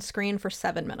is on screen for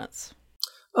 7 minutes.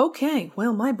 Okay,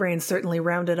 well, my brain certainly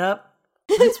rounded up.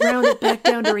 Let's round it back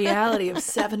down to reality of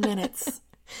 7 minutes.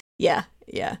 Yeah.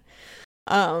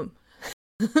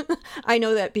 I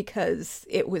know that because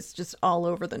it was just all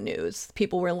over the news.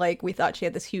 People were like, we thought she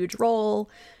had this huge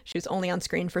role. She was only on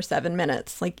screen for 7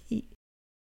 minutes. Like,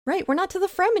 right, we're not to the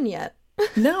Fremen yet.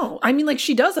 No, I mean, like,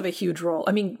 she does have a huge role.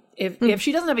 I mean, if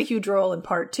she doesn't have a huge role in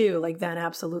part 2, like, then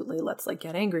absolutely, let's, like,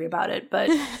 get angry about it.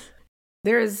 But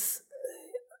there's...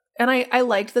 And I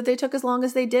liked that they took as long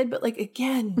as they did, but, like,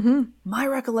 again, my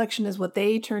recollection is what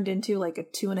they turned into, like, a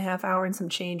 2.5 hour and some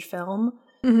change film.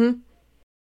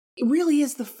 It really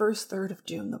is the first third of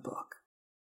Dune, the book.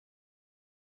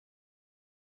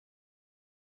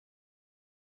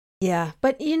 Yeah,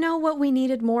 but you know what we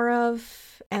needed more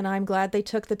of, and I'm glad they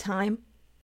took the time?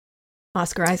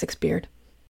 Oscar Isaac's beard.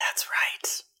 That's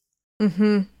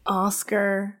right.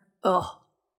 Oscar. Oh,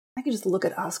 I could just look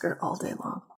at Oscar all day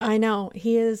long. I know.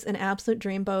 He is an absolute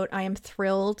dreamboat. I am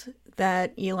thrilled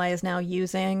that Eli is now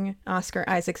using Oscar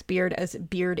Isaac's beard as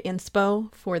beard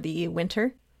inspo for the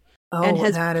winter. Oh, and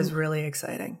that is really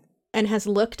exciting. And has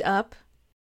looked up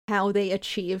how they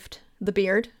achieved the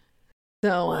beard.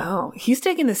 So wow, he's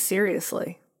taking this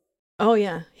seriously. Oh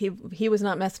yeah, he was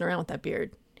not messing around with that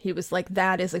beard. He was like,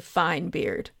 that is a fine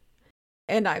beard.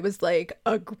 And I was like,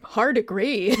 hard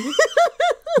agree.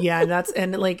 Yeah,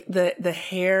 and like the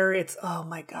hair, it's, oh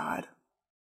my God.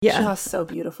 Yeah. Just so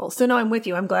beautiful. So no, I'm with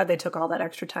you. I'm glad they took all that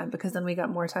extra time because then we got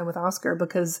more time with Oscar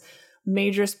because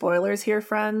major spoilers here,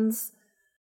 friends.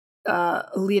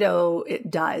 Leto,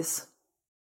 it dies.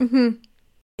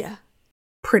 Yeah.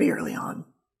 Pretty early on.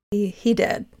 He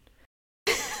did.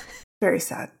 Very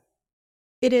sad.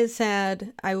 It is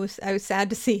sad. I was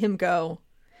sad to see him go.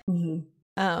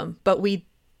 But we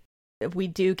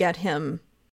do get him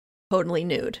totally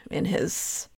nude in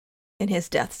his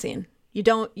death scene. You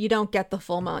don't get the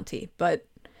full Monty, but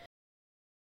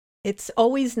it's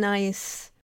always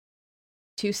nice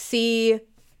to see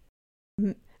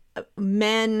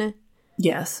men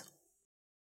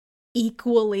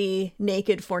equally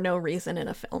naked for no reason in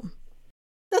a film.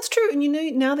 That's true. And you know,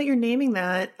 now that you're naming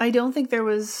that, I don't think there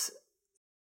was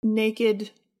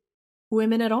naked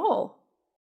women at all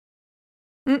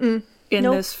in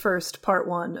this first part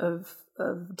 1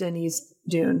 of Denis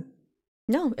Dune.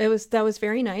 No, that was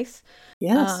very nice.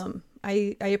 Yes.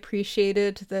 I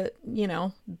appreciated that, you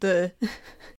know, the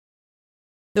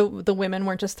women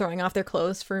weren't just throwing off their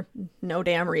clothes for no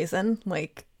damn reason,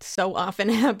 like so often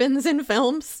happens in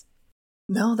films.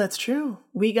 No, that's true.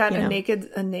 We got a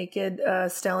naked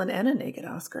Stellan and a naked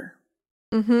Oscar.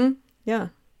 Yeah.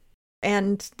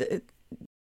 And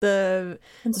The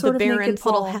And sort of Baron's naked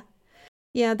little Paul.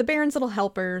 the Baron's little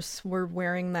helpers were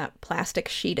wearing that plastic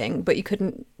sheeting, but you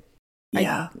couldn't.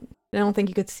 Yeah. I don't think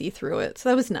you could see through it, so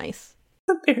that was nice.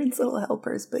 The Baron's little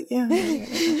helpers, but yeah.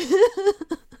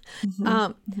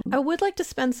 I would like to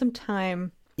spend some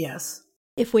time, Yes.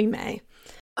 if we may,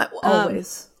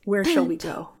 Always. Where shall we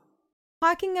go?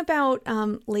 talking about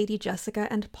Lady Jessica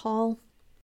and Paul.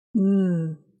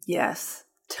 Yes.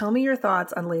 Tell me your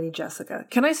thoughts on Lady Jessica.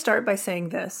 Can I start by saying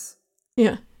this?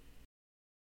 Yeah.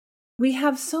 We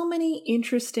have so many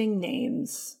interesting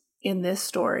names in this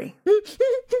story.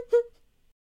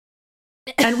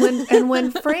 And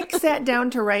when Frank sat down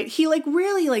to write, he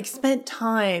really spent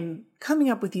time coming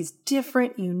up with these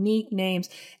different unique names.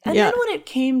 And then when it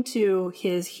came to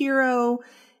his hero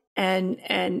and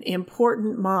an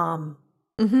important mom,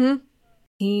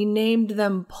 he named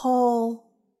them Paul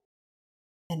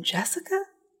and Jessica.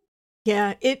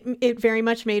 Yeah, it very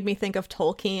much made me think of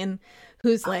Tolkien,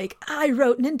 who's like, I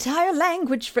wrote an entire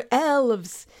language for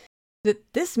elves.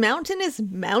 That this mountain is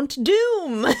Mount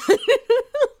Doom.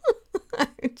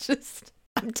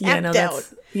 I'm tapped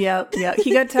out. Yeah.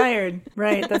 He got tired.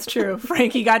 Right, that's true.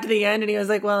 Frankie got to the end and he was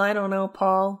like, well, I don't know,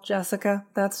 Paul, Jessica,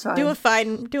 that's fine. Do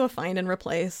a find and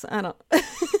replace. I don't.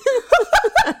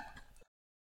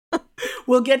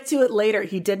 We'll get to it later.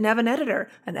 He didn't have an editor.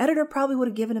 An editor probably would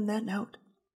have given him that note.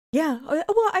 Yeah.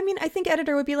 Well, I mean, I think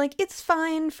editor would be like, it's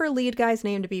fine for lead guy's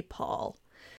name to be Paul.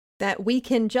 That we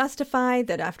can justify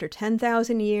that after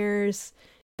 10,000 years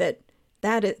that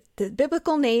the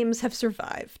biblical names have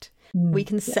survived. We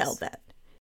can sell that.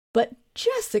 But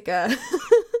Jessica.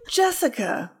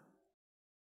 Jessica.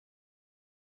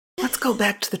 Let's go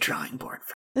back to the drawing board.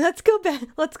 Let's go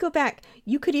back.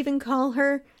 You could even call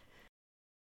her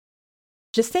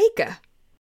Jessica.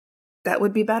 That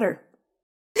would be better.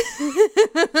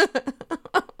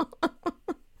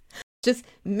 Just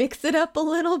mix it up a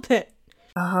little bit.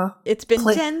 It's been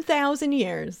 10,000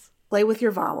 years. Play with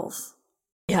your vowels.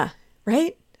 Yeah,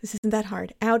 right? This isn't that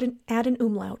hard. Add an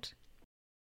umlaut.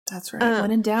 That's right.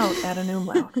 When in doubt, add an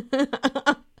umlaut.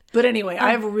 But anyway,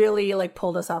 I've really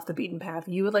pulled us off the beaten path.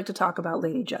 You would like to talk about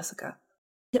Lady Jessica.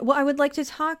 Yeah, well, I would like to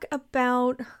talk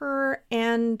about her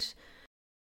and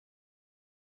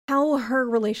how her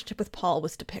relationship with Paul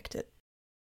was depicted.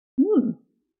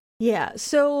 Yeah,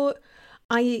 so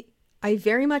I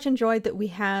very much enjoyed that we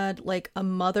had a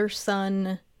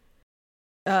mother-son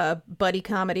buddy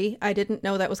comedy. I didn't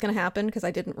know that was going to happen because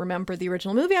I didn't remember the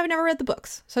original movie. I've never read the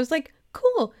books. So I was like,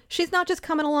 cool. She's not just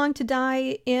coming along to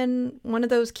die in one of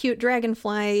those cute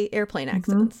dragonfly airplane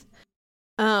accidents.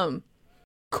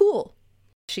 Cool.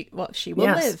 She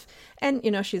will live.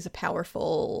 And, she's a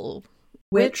powerful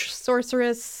witch,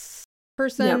 sorceress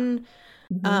person.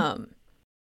 Yep.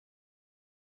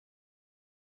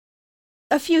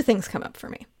 A few things come up for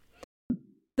me.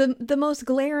 The most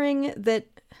glaring that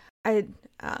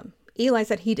Eli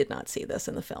said he did not see this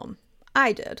in the film.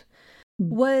 I did.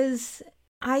 Was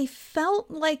I felt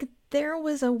like there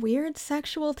was a weird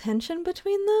sexual tension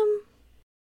between them.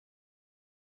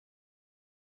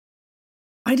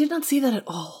 I did not see that at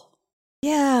all.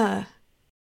 Yeah.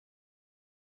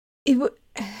 It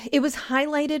was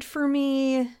highlighted for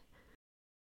me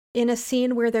in a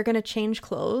scene where they're going to change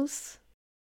clothes.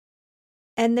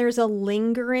 And there's a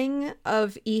lingering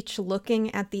of each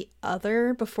looking at the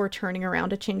other before turning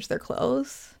around to change their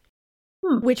clothes.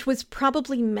 Which was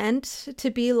probably meant to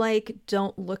be like,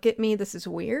 don't look at me, this is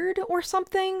weird, or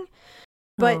something.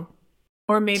 But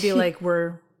or maybe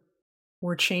we're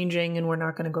changing and we're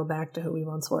not going to go back to who we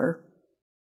once were.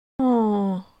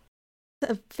 Oh,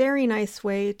 a very nice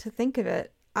way to think of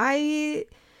it.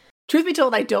 Truth be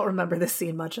told, I don't remember this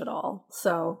scene much at all.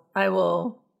 So I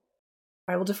will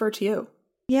defer to you.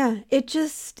 Yeah, it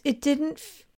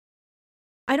didn't.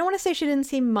 I don't want to say she didn't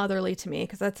seem motherly to me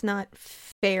because that's not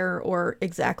fair or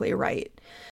exactly right.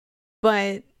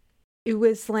 But it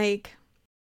was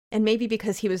and maybe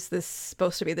because he was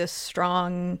supposed to be this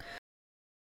strong,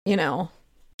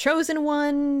 chosen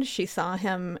one, she saw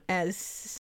him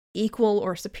as equal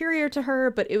or superior to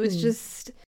her, but it was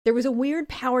just, there was a weird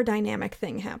power dynamic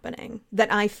thing happening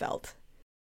that I felt.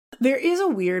 There is a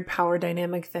weird power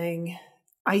dynamic thing.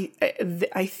 I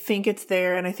think it's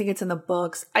there, and I think it's in the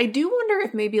books. I do wonder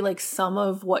if maybe some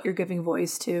of what you're giving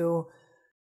voice to,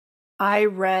 I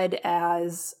read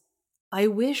as, I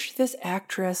wish this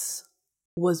actress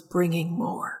was bringing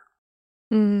more.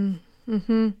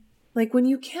 Mm-hmm. When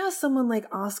you cast someone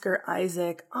like Oscar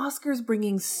Isaac, Oscar's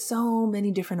bringing so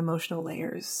many different emotional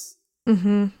layers.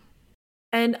 Mm-hmm.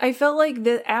 And I felt like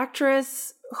the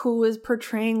actress who was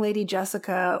portraying Lady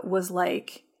Jessica was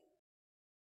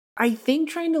I think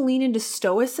trying to lean into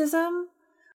stoicism,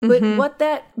 But Mhm. what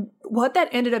that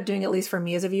ended up doing, at least for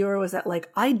me as a viewer, was that like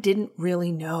I didn't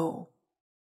really know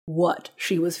what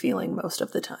she was feeling most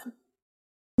of the time.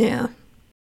 Yeah.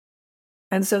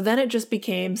 And so then it just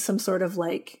became some sort of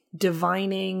like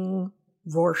divining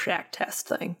Rorschach test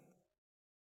thing.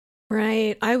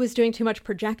 Right. I was doing too much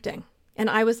projecting. And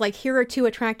I was like, here are two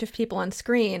attractive people on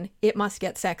screen. It must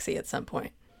get sexy at some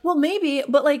point. Well, maybe,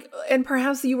 but like, and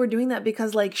perhaps you were doing that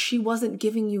because like she wasn't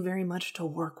giving you very much to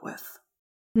work with.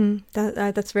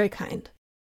 That's very kind.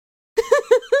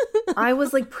 I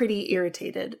was like pretty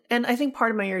irritated. And I think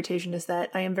part of my irritation is that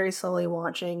I am very slowly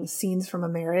watching Scenes from a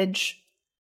Marriage,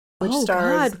 which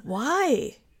stars. God,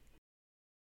 why?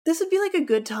 This would be like a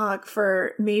good talk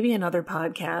for maybe another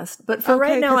podcast, but for Okay,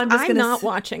 right now, 'cause I'm just going to. not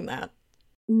watching that.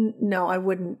 No, I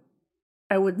wouldn't.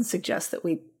 I wouldn't suggest that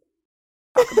we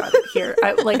talk about it here.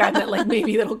 I meant like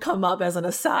maybe that'll come up as an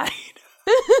aside,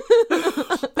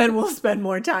 and we'll spend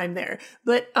more time there.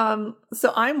 But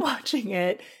so I'm watching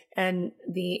it, and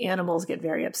the animals get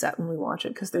very upset when we watch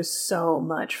it because there's so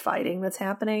much fighting that's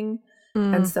happening,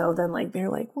 and so then like they're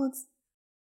like, "What's?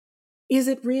 Is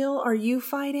it real? Are you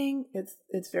fighting?"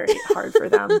 It's very hard for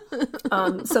them.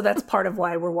 So that's part of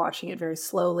why we're watching it very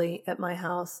slowly at my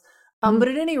house. But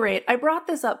at any rate, I brought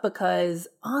this up because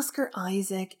Oscar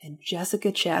Isaac and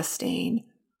Jessica Chastain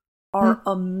are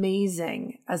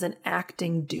amazing as an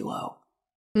acting duo.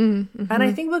 And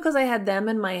I think because I had them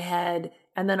in my head,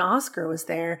 and then Oscar was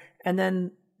there, and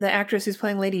then the actress who's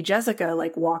playing Lady Jessica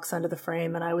like walks onto the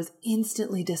frame, and I was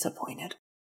instantly disappointed.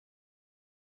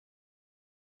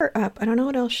 Her up. I don't know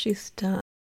what else she's done.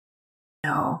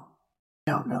 No,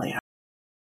 don't really.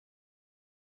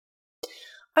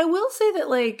 I will say that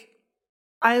like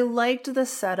I liked the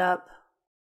setup,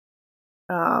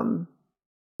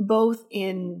 both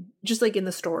in just like in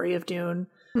the story of Dune,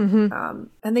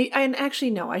 and actually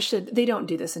no, they don't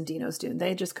do this in Dino's Dune.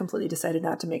 They just completely decided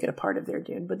not to make it a part of their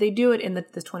Dune, but they do it in the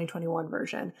 2021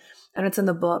 version, and it's in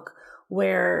the book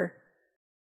where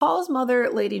Paul's mother,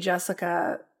 Lady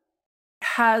Jessica,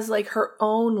 has like her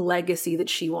own legacy that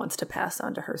she wants to pass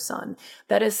on to her son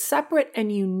that is separate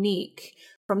and unique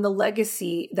from the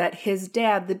legacy that his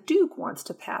dad, the Duke, wants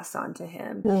to pass on to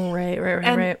him.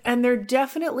 Right. And there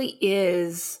definitely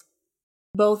is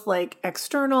both like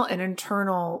external and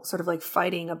internal sort of like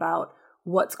fighting about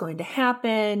what's going to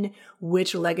happen,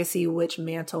 which legacy, which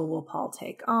mantle will Paul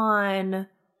take on.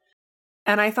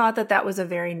 And I thought that that was a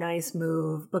very nice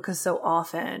move because so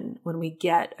often when we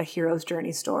get a hero's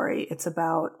journey story, it's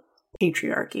about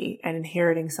patriarchy and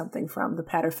inheriting something from the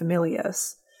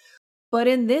paterfamilias. But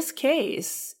in this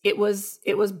case, it was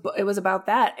about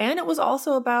that, and it was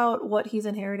also about what he's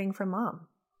inheriting from mom.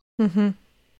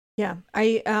 Yeah,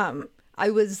 I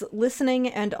was listening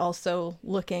and also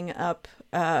looking up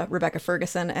Rebecca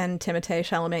Ferguson and Timothée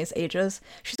Chalamet's ages.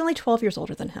 She's only 12 years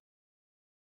older than him.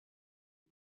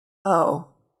 Oh.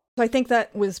 So I think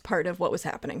that was part of what was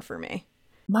happening for me.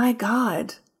 My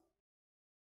God.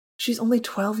 She's only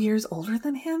 12 years older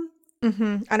than him?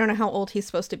 I don't know how old he's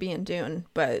supposed to be in Dune,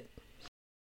 but...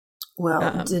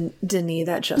 Well, Denis,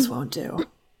 that just won't do.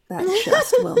 That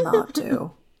just will not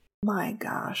do. My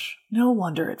gosh. No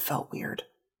wonder it felt weird.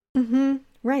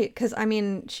 Right, because, I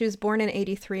mean, she was born in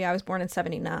 83, I was born in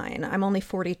 79. I'm only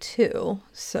 42,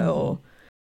 so...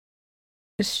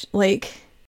 Like...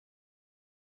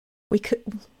 We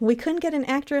couldn't get an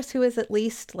actress who is at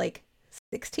least like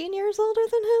 16 years older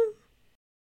than him.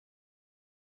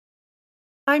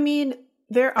 I mean,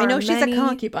 there are. I know she's a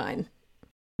concubine,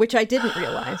 which I didn't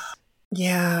realize.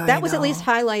 Yeah, that was at least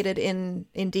highlighted in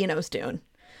Dino's Dune.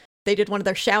 They did one of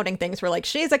their shouting things where like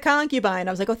she's a concubine.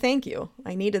 I was like, oh, thank you.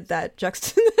 I needed that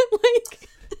like.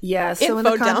 Yeah, so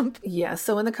info dump.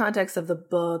 So in the context of the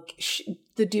book,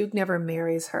 the Duke never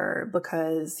marries her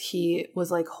because he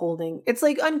was like holding. It's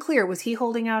like unclear. Was he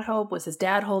holding out hope? Was his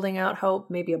dad holding out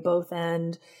hope? Maybe a both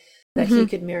end that he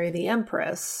could marry the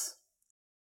Empress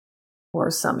or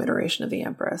some iteration of the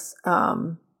Empress.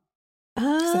 Because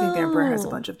I think the Emperor has a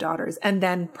bunch of daughters, and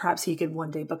then perhaps he could one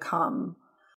day become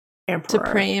Emperor.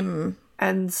 Supreme.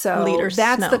 And so Leader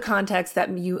that's Snoke. the context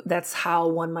that's how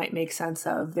one might make sense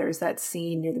of. There's that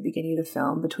scene near the beginning of the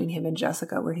film between him and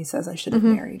Jessica where he says, I should have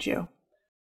married you.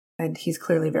 And he's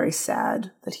clearly very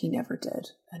sad that he never did.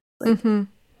 And like,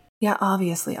 yeah,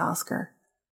 obviously, Oscar.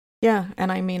 Yeah,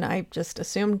 and I mean, I just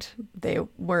assumed they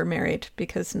were married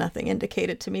because nothing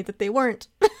indicated to me that they weren't.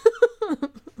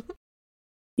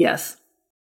 Yes.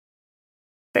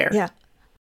 Fair. Yeah.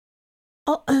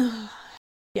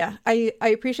 Yeah, I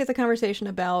appreciate the conversation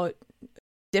about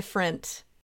different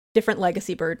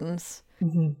legacy burdens,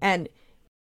 and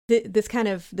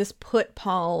this put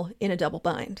Paul in a double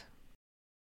bind.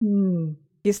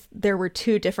 there were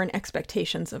two different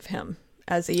expectations of him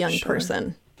as a young Sure.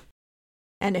 person.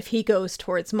 And if he goes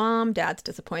towards mom, dad's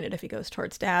disappointed. If he goes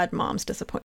towards dad, mom's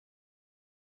disappointed.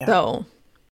 Yeah. So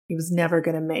He was never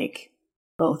going to make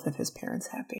both of his parents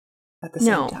happy at the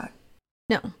No. same time.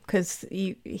 no, because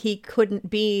he couldn't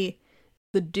be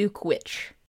the Duke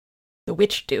Witch, the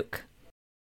Witch Duke.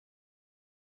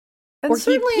 And Or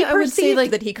certainly he I would say perceived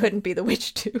like that he couldn't be the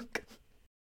Witch Duke.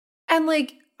 and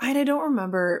like I don't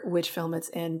remember which film it's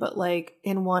in, but like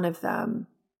in one of them,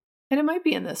 and it might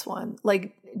be in this one,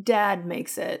 like dad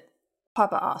makes it,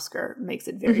 Papa Oscar makes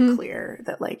it very Mhm. clear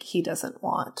that like he doesn't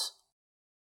want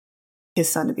his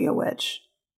son to be a witch.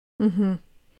 Mm-hmm.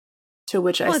 To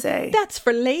which I say, that's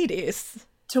for ladies.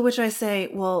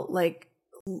 well, like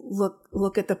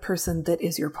look at the person that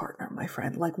is your partner, my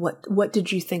friend. Like what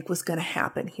did you think was going to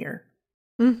happen here?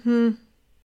 Mm-hmm.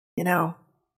 You know?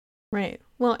 Right.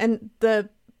 Well, and the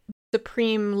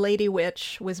Supreme Lady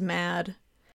Witch was mad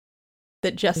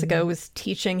that Jessica Mhm. was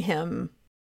teaching him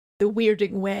the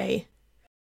weirding way.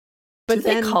 But Do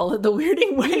then they call it the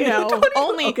weirding way? No, I don't even-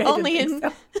 only okay, I didn't only think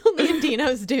in so. only in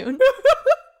Dino's Dune.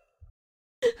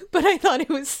 But I thought it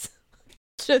was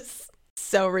just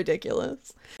so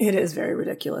ridiculous. It is very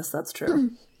ridiculous. That's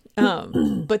true.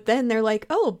 But then they're like,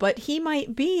 "Oh, but he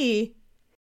might be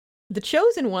the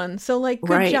chosen one." So like, good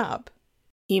Right. job.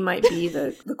 He might be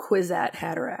the Kwisatz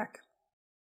Haderach.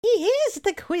 He is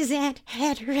the Kwisatz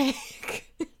Haderach.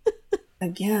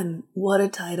 Again, what a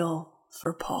title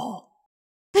for Paul.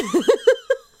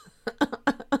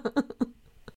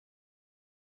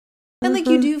 And like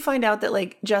you do find out that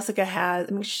like Jessica has,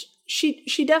 I mean,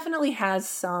 she definitely has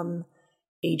some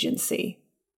agency,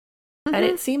 and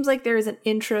it seems like there is an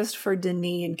interest for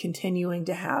Denis in continuing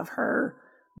to have her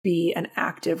be an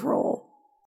active role.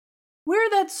 Where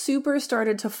that super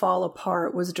started to fall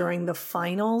apart was during the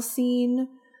final scene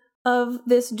of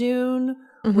this Dune,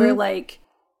 where like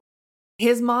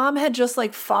his mom had just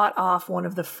like fought off one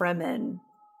of the Fremen,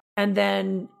 and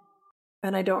then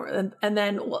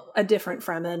a different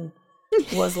Fremen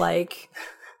was like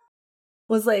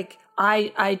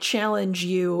I challenge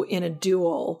you in a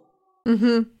duel.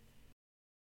 Mm-hmm.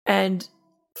 And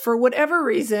for whatever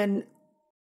reason,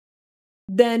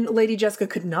 then Lady Jessica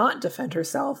could not defend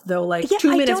herself, though like Yeah, 2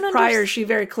 I minutes don't prior she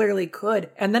very clearly could.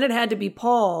 And then it had to be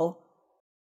Paul,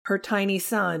 her tiny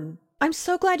son. I'm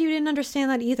so glad you didn't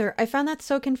understand that either. I found that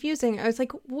so confusing. I was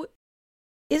like,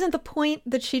 isn't the point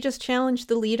that she just challenged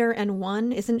the leader and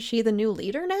won? Isn't she the new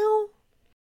leader now?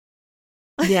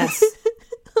 Yes.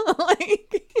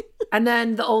 Like, And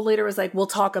then the old leader was like, we'll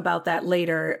talk about that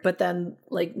later. But then,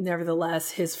 like,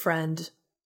 nevertheless, his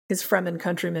Fremen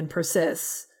countryman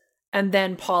persists. And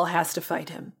then Paul has to fight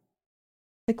him.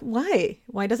 like, why?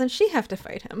 Why doesn't she have to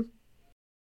fight him?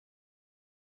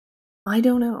 I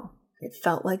don't know. It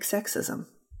felt like sexism.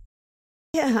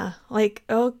 Yeah, like,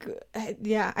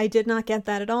 yeah, I did not get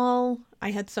that at all.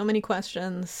 I had so many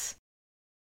questions.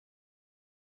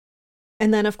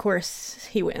 And then, of course,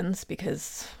 he wins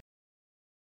because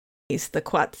he's the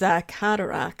Kwisatz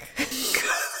Haderach.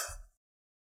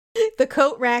 The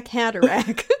coat rack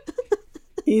Haderach.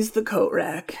 He's the coat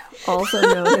rack, also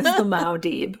known as the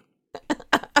Muad'Dib.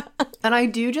 And I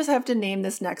do just have to name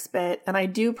this next bit, and I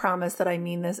do promise that I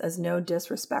mean this as no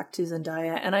disrespect to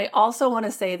Zendaya. And I also want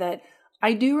to say that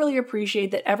I do really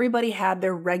appreciate that everybody had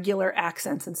their regular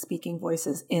accents and speaking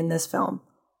voices in this film.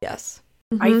 Yes.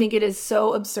 I think it is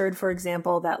so absurd, for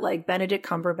example, that like Benedict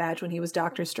Cumberbatch, when he was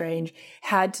Doctor Strange,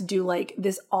 had to do like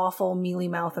this awful mealy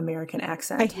mouth American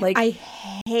accent. I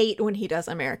hate when he does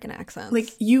American accents.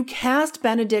 Like, you cast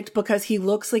Benedict because he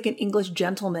looks like an English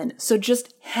gentleman. So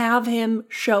just have him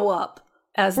show up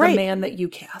as the Right. man that you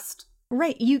cast.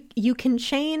 Right, you can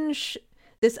change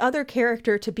this other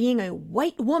character to being a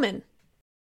white woman,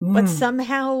 but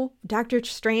somehow Doctor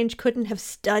Strange couldn't have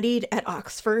studied at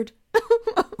Oxford.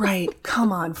 Right.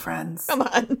 Come on, friends. Come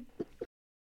on.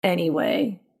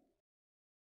 Anyway,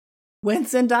 when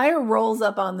Zendaya rolls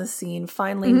up on the scene,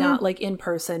 finally not like in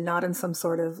person, not in some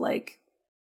sort of like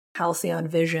halcyon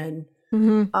vision,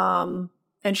 and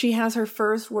she has her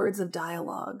first words of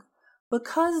dialogue,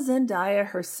 because Zendaya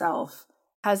herself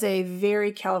has a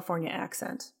very California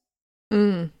accent.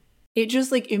 It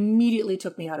just like immediately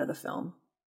took me out of the film.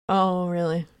 Oh,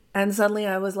 really? And suddenly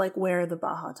I was like, where are the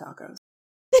Baja tacos?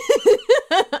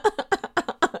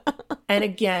 And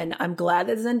again, I'm glad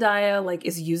that Zendaya like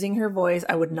is using her voice.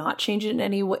 I would not change it in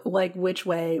any like which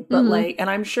way, but like, and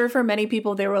I'm sure for many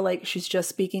people they were like, she's just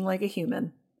speaking like a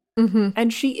human,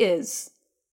 and she is.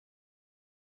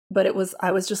 But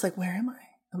I was just like, where am I?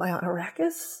 Am I on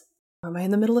Arrakis? Or am I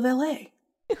in the middle of LA?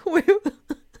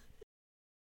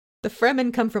 The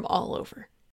Fremen come from all over.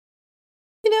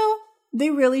 You know, they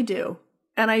really do.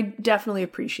 And I definitely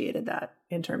appreciated that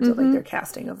in terms of like their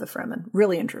casting of the Fremen.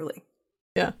 Really and truly.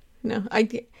 Yeah. No, I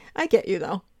get you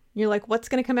though. You're like, what's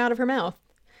going to come out of her mouth?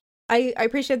 I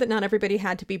appreciate that not everybody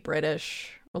had to be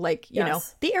British. Or like, you know,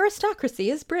 the aristocracy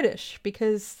is British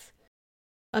because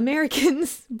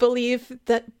Americans believe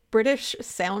that British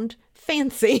sound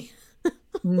fancy.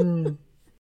 You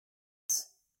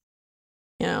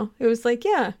know, it was like,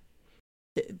 yeah,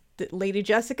 Lady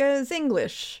Jessica is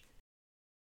English.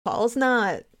 Paul's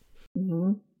not.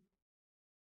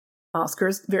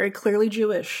 Oscar's very clearly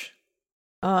Jewish.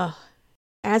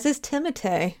 As is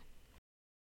Timothée.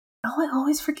 Oh, I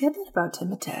always forget that about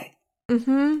Timothée.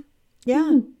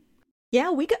 Yeah. Yeah,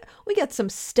 we got some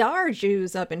star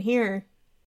Jews up in here.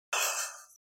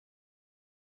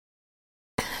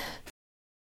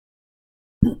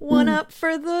 One up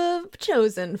for the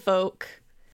chosen folk.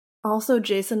 Also,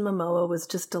 Jason Momoa was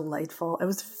just delightful. I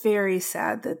was very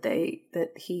sad that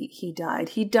he died.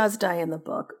 He does die in the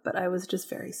book, but I was just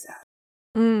very sad.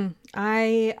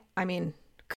 I mean,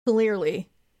 clearly,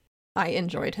 I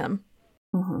enjoyed him.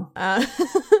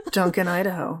 Duncan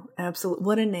Idaho, absolutely.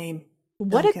 What a name!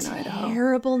 What Duncan, a Idaho.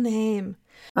 Terrible name.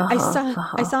 I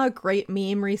saw a great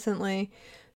meme recently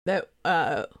that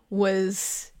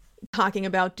was talking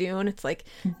about Dune. It's like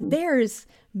there's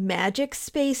magic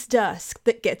space dust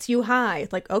that gets you high.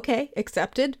 Like, okay,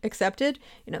 accepted.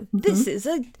 You know, this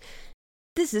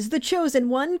is the chosen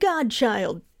one,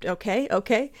 godchild.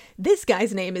 Okay. This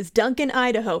guy's name is Duncan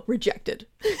Idaho. Rejected.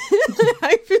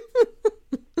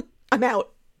 I'm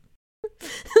out.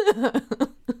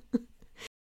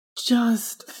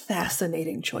 Just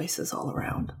fascinating choices all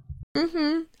around.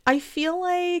 I feel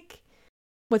like,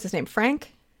 what's his name?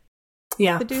 Frank?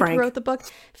 Yeah, the dude Frank. who wrote the book.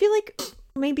 I feel like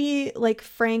maybe like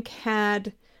Frank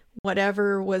had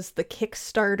whatever was the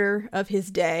Kickstarter of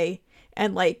his day.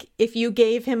 And like, if you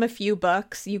gave him a few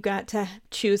bucks, you got to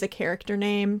choose a character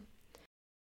name.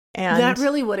 And that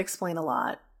really would explain a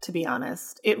lot, to be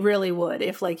honest. It really would,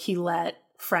 if like he let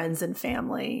friends and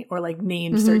family or like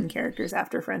named certain characters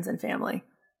after friends and family.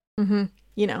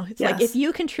 You know, it's like if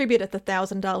you contribute at the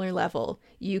 $1,000 level,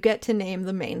 you get to name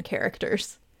the main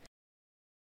characters.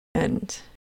 And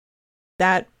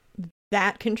that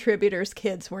contributor's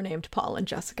kids were named Paul and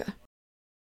Jessica.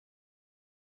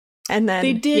 And then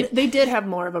they did have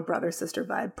more of a brother-sister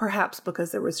vibe, perhaps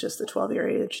because there was just the 12-year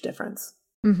age difference.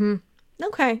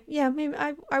 Okay, yeah, maybe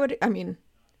I would. I mean,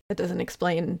 it doesn't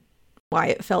explain why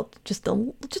it felt just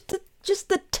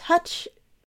the touch,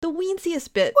 the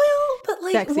weensiest bit. Well, but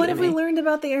like, what have we learned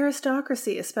about the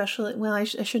aristocracy, especially? Well, I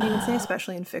shouldn't even say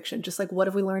especially in fiction. Just like, what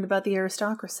have we learned about the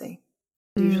aristocracy?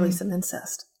 Usually some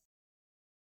incest.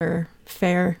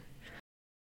 Fair.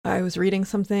 I was reading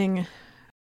something.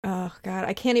 Oh God,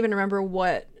 I can't even remember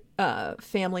what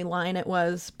family line it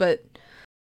was, but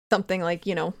something like,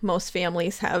 you know, most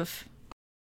families have,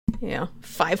 you know,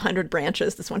 500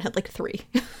 branches. This one had like 3.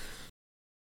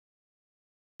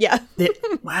 Yeah.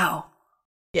 Wow.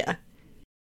 Yeah.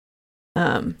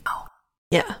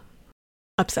 Yeah.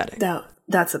 Upsetting.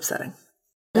 That's upsetting.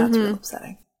 That's real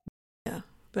upsetting. Yeah.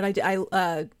 But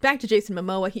I back to Jason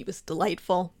Momoa. He was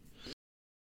delightful.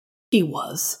 He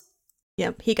was.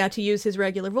 Yep. He got to use his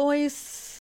regular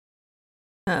voice,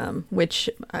 which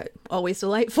always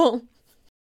delightful.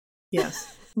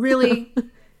 Yes. Really.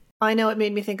 I know it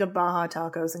made me think of Baja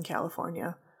Tacos in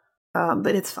California,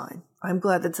 but it's fine. I'm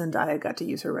glad that Zendaya got to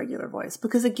use her regular voice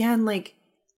because, again, like,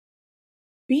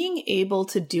 being able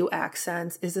to do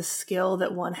accents is a skill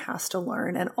that one has to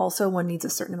learn, and also one needs a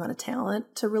certain amount of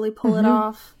talent to really pull it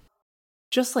off,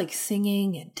 just like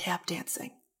singing and tap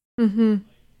dancing.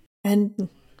 And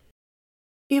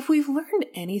if we've learned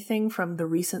anything from the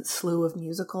recent slew of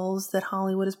musicals that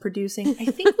Hollywood is producing, I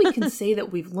think we can say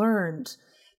that we've learned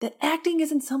that acting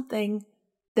isn't something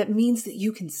that means that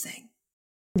you can sing.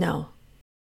 No.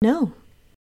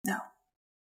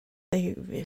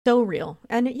 It's so real.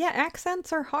 And yeah,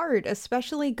 accents are hard,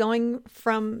 especially going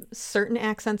from certain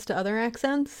accents to other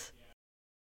accents.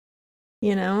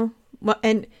 You know?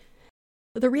 And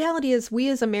the reality is, we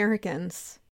as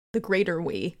Americans, the greater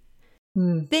we,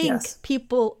 think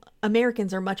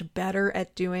Americans are much better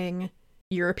at doing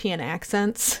European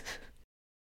accents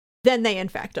than they in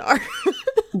fact are.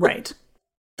 Right.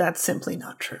 That's simply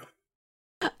not true.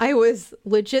 I was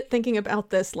legit thinking about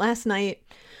this last night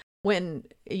when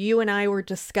you and I were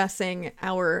discussing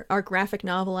our graphic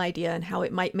novel idea and how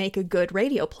it might make a good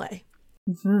radio play.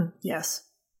 Yes.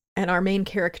 And our main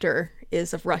character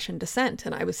is of Russian descent.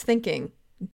 And I was thinking,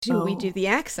 do we do the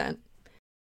accent?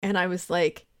 And I was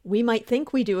like, we might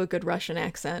think we do a good Russian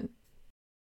accent,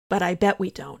 but I bet we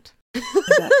don't.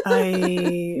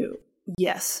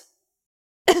 Yes.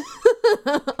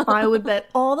 I would bet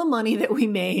all the money that we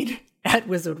made at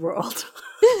Wizard World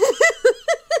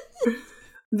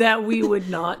that we would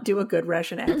not do a good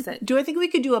Russian accent. Do I think we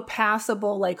could do a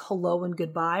passable, like, hello and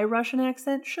goodbye Russian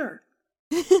accent? Sure.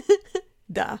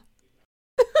 Duh.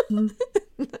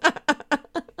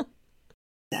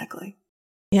 Exactly.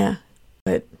 Yeah,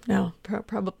 but no,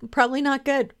 probably not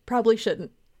good. Probably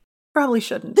shouldn't. Probably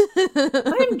shouldn't.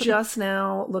 I'm just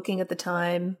now looking at the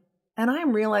time, and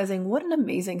I'm realizing what an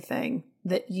amazing thing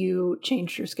that you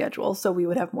changed your schedule so we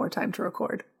would have more time to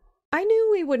record. I knew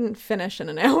we wouldn't finish in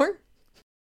an hour.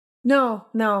 No,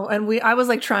 and I was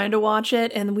like trying to watch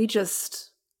it, and we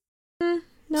just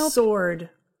soared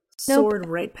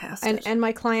right past it. And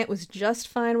my client was just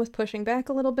fine with pushing back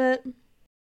a little bit.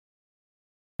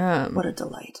 What a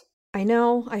delight. I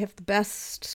know, I have the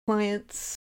best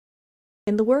clients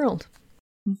in the world.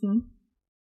 Mm-hmm.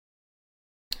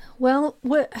 Well,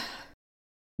 what?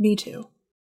 Me too.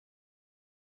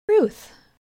 Ruth.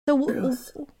 So,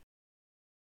 Ruth.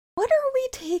 What are we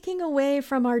taking away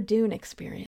from our Dune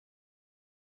experience?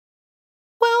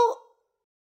 Well,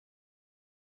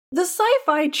 the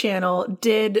Sci-Fi Channel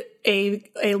did a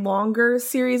longer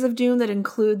series of Dune that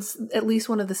includes at least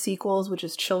one of the sequels, which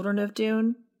is Children of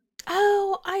Dune.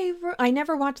 Oh, I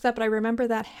never watched that, but I remember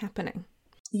that happening.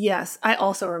 Yes, I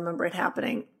also remember it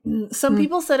happening. Some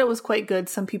people said it was quite good.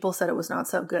 Some people said it was not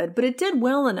so good. But it did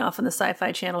well enough on the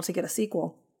Sci-Fi Channel to get a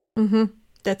sequel. Mm-hmm.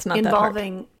 That's not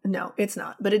involving, that hard. No, it's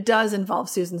not. But it does involve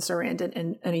Susan Sarandon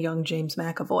and a young James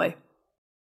McAvoy.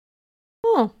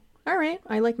 Oh, all right.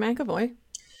 I like McAvoy.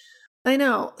 I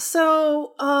know.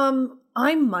 So,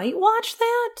 I might watch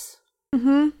that.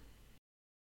 Mm-hmm.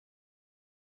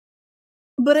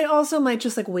 But I also might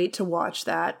just like wait to watch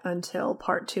that until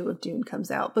part 2 of Dune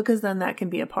comes out, because then that can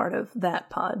be a part of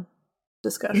that pod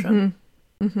discussion.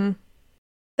 Mm-hmm. Mm-hmm.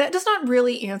 That does not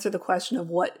really answer the question of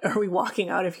what are we walking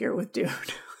out of here with Dune.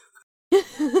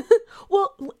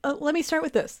 Well, let me start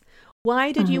with this.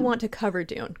 Why did you want to cover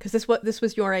Dune? Because this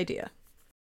was your idea.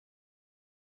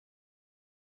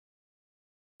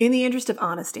 In the interest of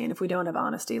honesty, and if we don't have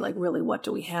honesty, like really, what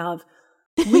do we have?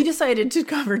 We decided to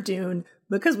cover Dune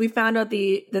because we found out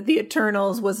that the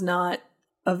Eternals was not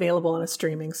available on a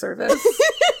streaming service.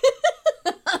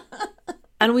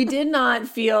 And we did not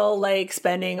feel like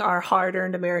spending our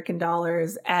hard-earned American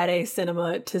dollars at a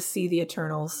cinema to see the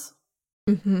Eternals.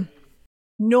 Mm-hmm.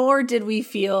 Nor did we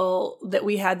feel that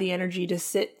we had the energy to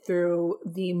sit through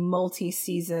the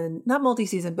multi-episode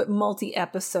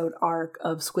arc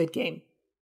of Squid Game.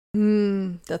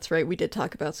 That's right. We did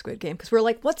talk about Squid Game because we're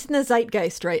like, what's in the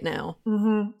zeitgeist right now?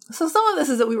 Mm-hmm. So some of this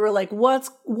is that we were like,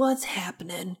 what's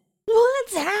happening?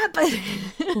 What's happening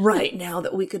right now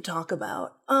that we could talk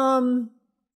about?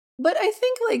 But I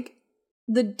think like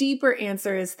the deeper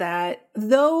answer is that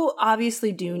though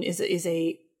obviously Dune is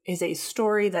a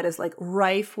story that is like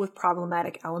rife with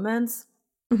problematic elements.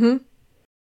 Mm-hmm.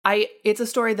 It's a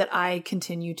story that I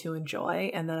continue to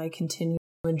enjoy and that I continue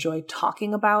to enjoy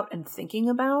talking about and thinking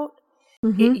about.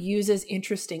 Mm-hmm. It uses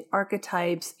interesting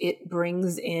archetypes. It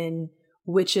brings in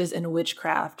witches and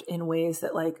witchcraft in ways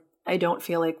that like I don't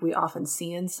feel like we often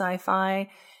see in sci-fi.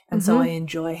 And so I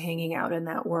enjoy hanging out in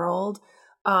that world.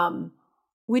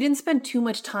 We didn't spend too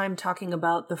much time talking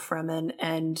about the Fremen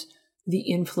and the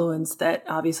influence that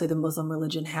obviously the Muslim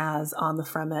religion has on the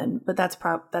Fremen, but that's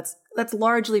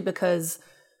largely because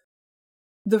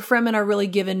the Fremen are really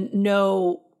given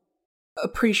no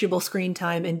appreciable screen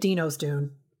time in Dino's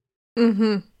Dune.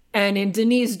 Mm-hmm. And in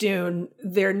Denis' Dune,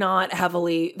 they're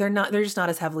just not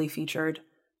as heavily featured.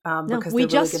 Because we really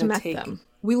just met them.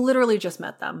 We literally just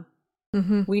met them.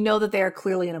 Mm-hmm. We know that they are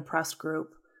clearly an oppressed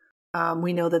group.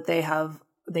 We know that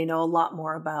they know a lot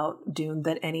more about Dune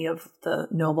than any of the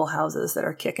noble houses that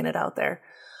are kicking it out there.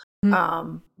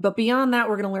 Mm-hmm. But beyond that,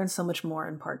 we're going to learn so much more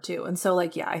in part 2. And so,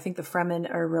 like, yeah, I think the Fremen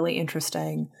are really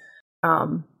interesting.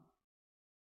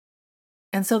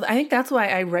 And so I think that's why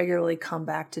I regularly come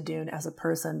back to Dune as a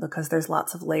person, because there's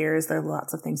lots of layers, there are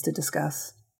lots of things to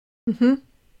discuss. Mm-hmm.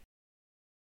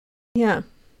 Yeah.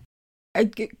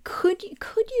 Could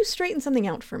you straighten something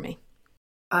out for me?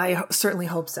 I certainly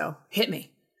hope so. Hit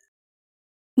me.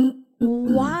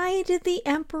 Why did the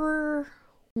Emperor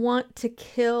want to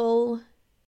kill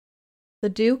the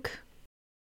Duke?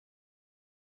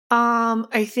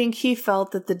 I think he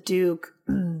felt that the Duke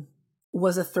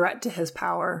was a threat to his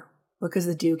power because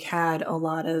the Duke had a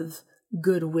lot of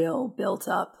goodwill built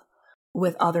up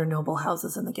with other noble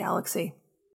houses in the galaxy.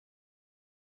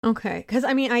 Okay, because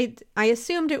I mean, I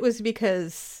assumed it was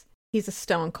because he's a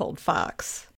stone cold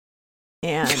fox,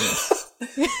 and I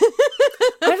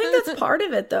think that's part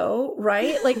of it though,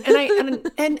 right? Like,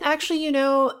 and actually, and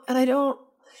I don't,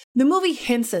 the movie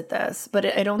hints at this, but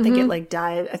I don't think it like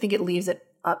I think it leaves it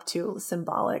up to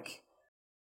symbolic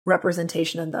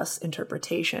representation and thus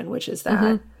interpretation, which is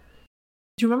that,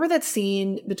 do you remember that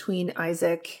scene between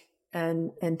Isaac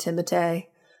and Timothée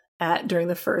during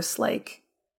the first like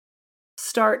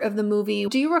start of the movie?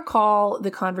 Do you recall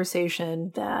the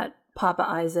conversation that Papa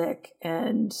Isaac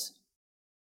and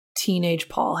teenage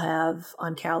Paul have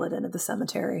on Caladan at the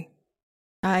cemetery?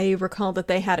 I recall that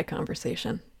they had a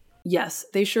conversation. Yes,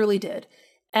 they surely did.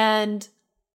 And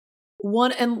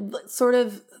sort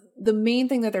of the main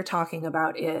thing that they're talking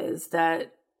about is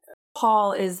that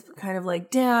Paul is kind of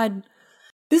like, Dad,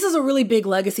 this is a really big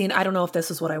legacy and I don't know if this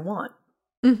is what I want.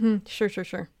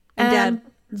 Sure. And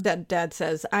Dad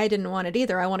says, I didn't want it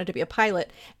either. I wanted to be a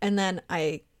pilot. And then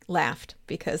I laughed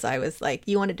because I was like,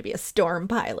 you wanted to be a storm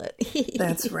pilot.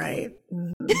 That's right.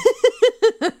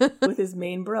 With his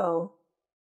main bro,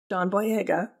 John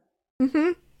Boyega.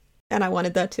 And I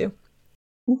wanted that too.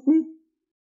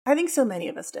 I think so many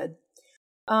of us did.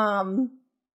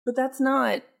 But that's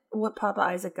not what Papa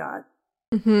Isaac got.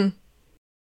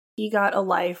 He got a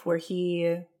life where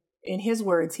he, in his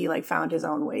words, he like found his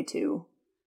own way to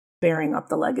bearing up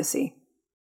the legacy.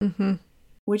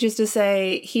 Which is to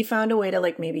say, he found a way to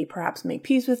like maybe perhaps make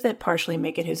peace with it, partially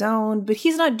make it his own, but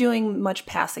he's not doing much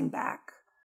passing back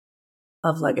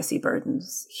of legacy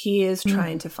burdens. He is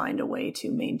trying to find a way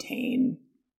to maintain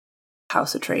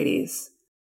House Atreides.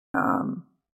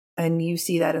 And you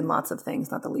see that in lots of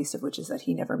things, not the least of which is that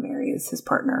he never marries his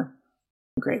partner,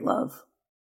 great love,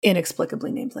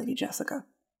 inexplicably named Lady Jessica.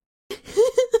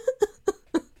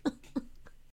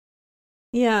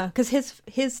 Yeah, because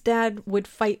his dad would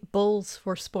fight bulls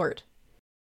for sport.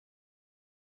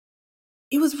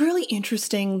 It was really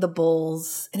interesting, the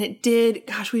bulls, and it did,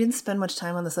 gosh, we didn't spend much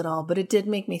time on this at all, but it did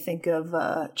make me think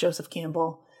of Joseph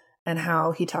Campbell and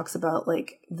how he talks about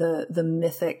like the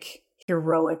mythic,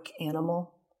 heroic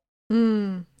animal.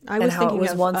 I was thinking it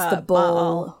was once the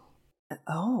bull. Baal.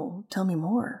 Oh, tell me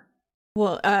more.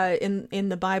 Well, in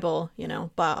the Bible,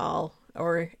 Baal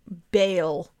or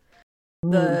Baal,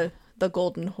 the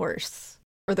golden horse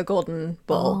or the golden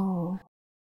bull. Oh,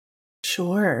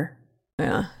 sure.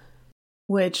 Yeah.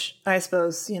 Which I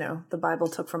suppose, the Bible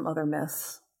took from other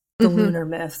myths, the lunar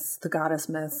myths, the goddess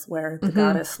myths, where the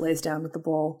goddess lays down with the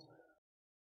bull.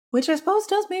 Which I suppose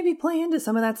does maybe play into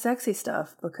some of that sexy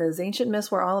stuff, because ancient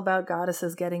myths were all about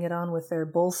goddesses getting it on with their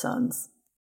bull sons.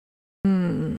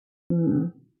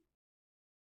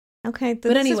 Okay,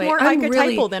 but anyway, is more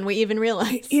archetypal than we even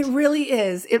realized. It really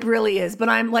is. It really is. But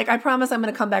I promise I'm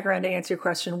going to come back around to answer your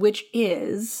question, which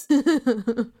is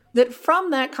that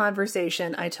from that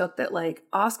conversation, I took that like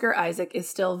Oscar Isaac is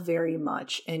still very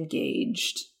much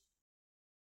engaged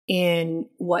in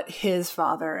what his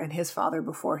father and his father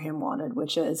before him wanted,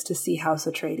 which is to see House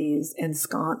Atreides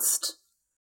ensconced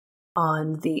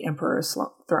on the Emperor's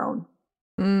throne.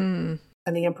 And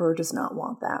the Emperor does not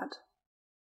want that.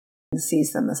 And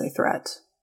sees them as a threat,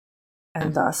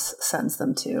 and thus sends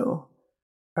them to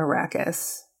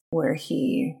Arrakis, where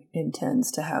he intends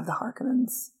to have the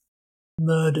Harkonnens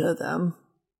murder them.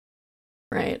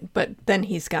 Right, but then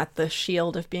he's got the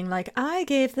shield of being like, I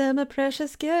gave them a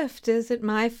precious gift. Is it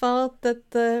my fault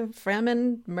that the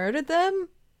Fremen murdered them?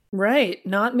 Right,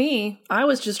 not me. I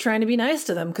was just trying to be nice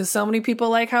to them because so many people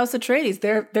like House Atreides.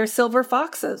 They're silver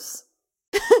foxes.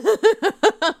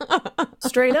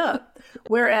 Straight up.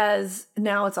 Whereas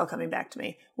now it's all coming back to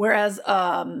me. Whereas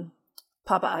Papa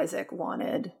Isaac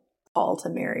wanted Paul to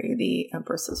marry the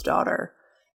Empress's daughter.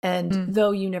 And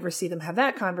though you never see them have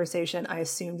that conversation, I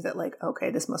assumed that like, okay,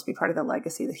 this must be part of the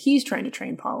legacy that he's trying to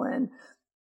train Paul in.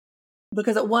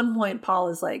 Because at one point, Paul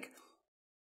is like,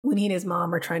 when he and his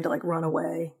mom are trying to like run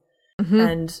away,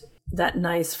 and that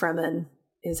nice Fremen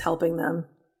is helping them,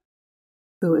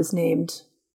 who is named...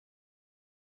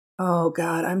 Oh,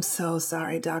 God, I'm so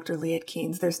sorry, Dr. Liet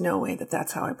Keynes. There's no way that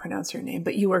that's how I pronounce your name,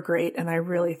 but you were great, and I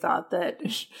really thought that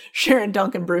Sharon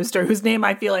Duncan Brewster, whose name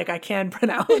I feel like I can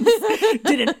pronounce,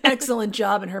 did an excellent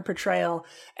job in her portrayal.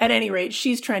 At any rate,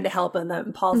 she's trying to help him,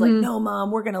 and Paul's like, no,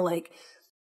 Mom, we're going to, like,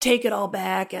 take it all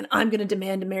back, and I'm going to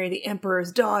demand to marry the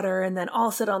Emperor's daughter, and then I'll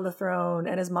sit on the throne.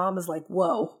 And his mom is like,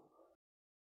 whoa.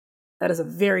 That is a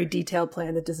very detailed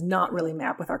plan that does not really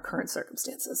map with our current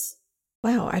circumstances.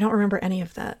 Wow, I don't remember any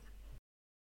of that.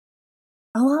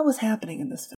 A lot was happening in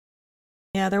this film.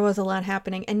 Yeah, there was a lot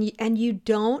happening. And you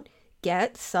don't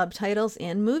get subtitles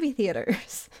in movie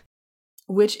theaters.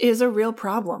 Which is a real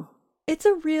problem. It's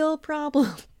a real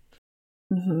problem.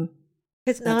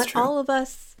 Because not all of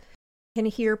us can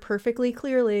hear perfectly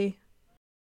clearly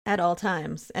at all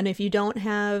times. And if you don't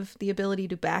have the ability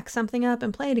to back something up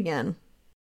and play it again,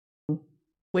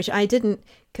 which I didn't,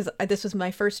 because this was my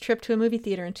first trip to a movie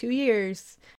theater in 2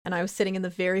 years, and I was sitting in the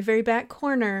very, very back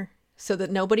corner so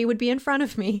that nobody would be in front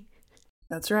of me.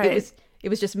 That's right. It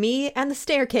was just me and the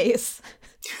staircase.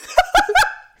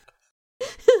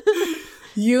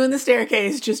 You and the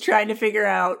staircase just trying to figure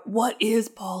out, what is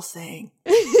Paul saying?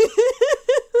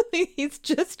 He's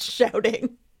just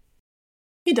shouting.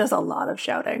 He does a lot of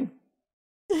shouting.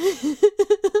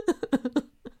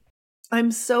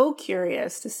 I'm so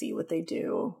curious to see what they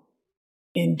do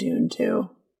in Dune 2.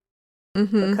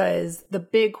 Mm-hmm. Because the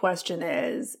big question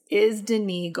is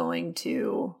Denis going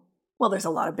to... Well, there's a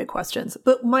lot of big questions.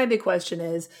 But my big question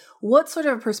is, what sort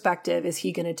of perspective is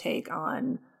he going to take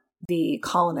on the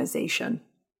colonization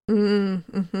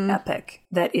epic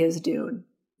that is Dune?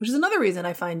 Which is another reason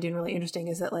I find Dune really interesting,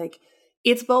 is that, like,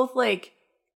 it's both, like,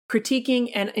 critiquing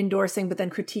and endorsing, but then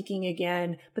critiquing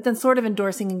again, but then sort of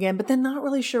endorsing again, but then not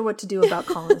really sure what to do about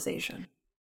colonization.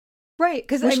 Right.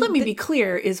 Which, let me be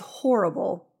clear, is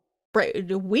horrible. Right.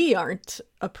 We aren't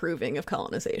approving of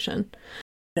colonization.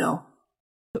 No.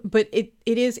 But it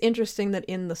is interesting that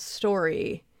in the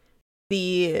story,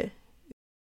 the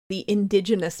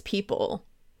indigenous people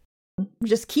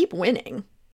just keep winning.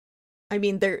 I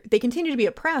mean, they continue to be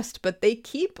oppressed, but they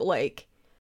keep, like...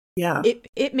 Yeah.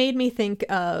 It made me think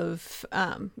of,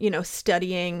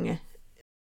 studying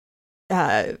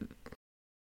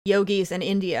yogis in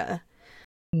India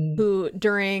who,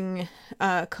 during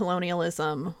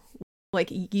colonialism, like,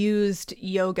 used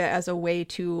yoga as a way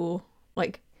to,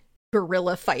 like,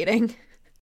 guerrilla fighting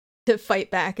to fight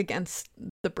back against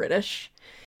the British.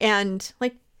 And,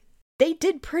 like, they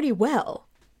did pretty well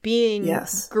being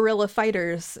guerrilla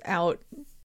fighters out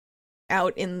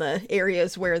in the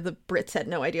areas where the Brits had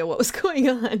no idea what was going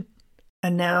on.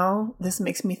 And now this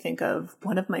makes me think of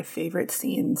one of my favorite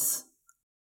scenes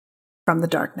from The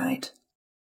Dark Knight,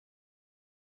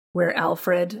 where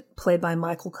Alfred, played by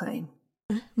Michael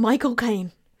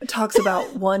Caine, talks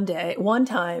about one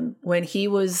time when he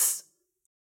was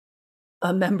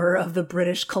a member of the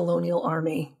British colonial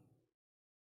army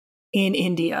in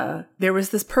India. There was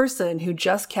this person who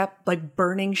just kept, like,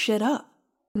 burning shit up.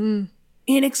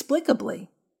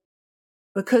 Inexplicably,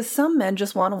 because some men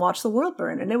just want to watch the world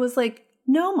burn. And it was like,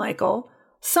 no, Michael,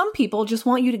 some people just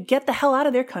want you to get the hell out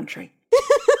of their country.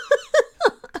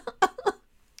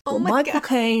 Michael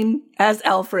Caine as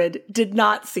Alfred did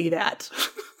not see that.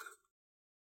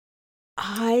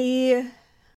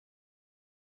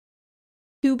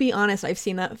 To be honest, I've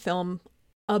seen that film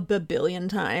a babillion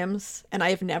times, and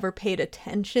I've never paid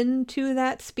attention to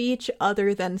that speech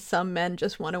other than some men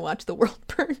just want to watch the world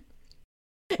burn.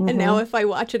 And now if I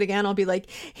watch it again, I'll be like,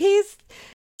 he's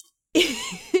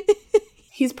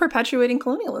perpetuating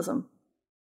colonialism.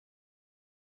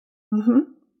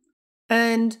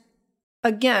 And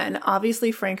again,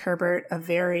 obviously Frank Herbert, a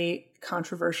very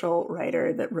controversial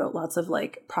writer that wrote lots of,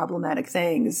 like, problematic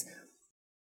things.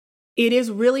 It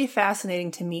is really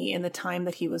fascinating to me in the time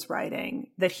that he was writing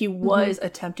that he was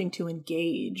attempting to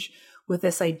engage with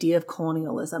this idea of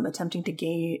colonialism, attempting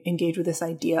to engage with this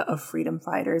idea of freedom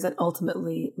fighters and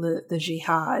ultimately the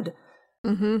jihad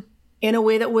in a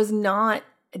way that was not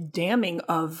damning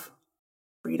of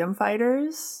freedom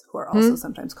fighters, who are also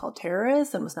sometimes called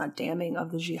terrorists, and was not damning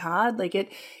of the jihad. Like,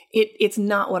 it's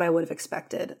not what I would have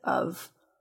expected of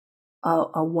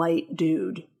a white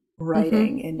dude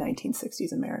writing in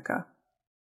 1960s America.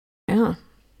 Yeah.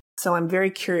 So I'm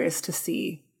very curious to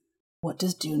see, what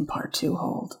does Dune Part 2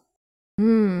 hold?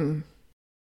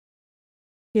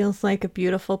 Feels like a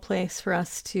beautiful place for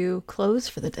us to close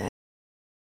for the day. I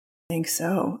think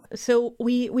so. So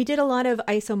we did a lot of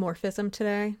isomorphism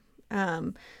today,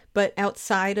 but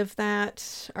outside of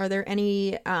that, are there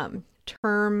any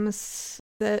terms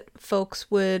that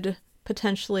folks would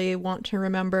potentially want to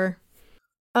remember?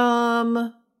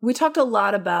 We talked a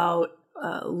lot about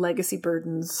legacy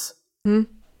burdens.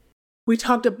 We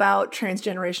talked about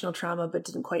transgenerational trauma, but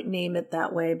didn't quite name it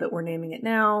that way, but we're naming it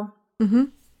now.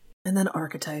 And then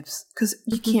archetypes, because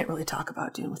you can't really talk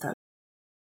about Dune without.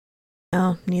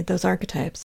 Oh, need those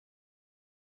archetypes.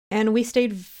 And we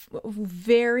stayed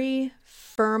very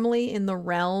firmly in the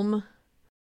realm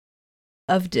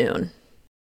of Dune.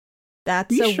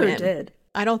 That's we a sure win. Did.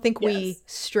 I don't think we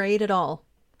strayed at all.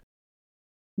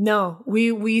 No,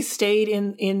 we stayed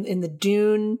in the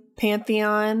Dune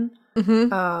pantheon.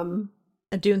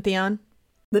 A Dune Theon.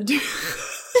 The Dune.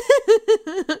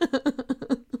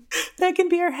 That can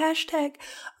be our hashtag.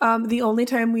 The only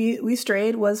time we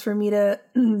strayed was for me to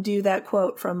do that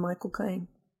quote from Michael Caine.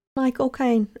 Michael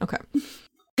Caine. Okay.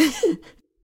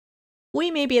 We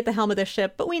may be at the helm of this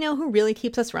ship, but we know who really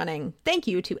keeps us running. Thank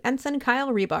you to Ensign Kyle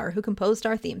Rebar, who composed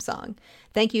our theme song.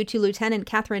 Thank you to Lieutenant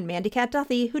Catherine Mandycat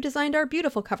Duthie, who designed our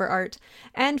beautiful cover art.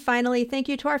 And finally, thank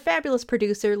you to our fabulous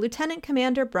producer, Lieutenant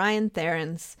Commander Brian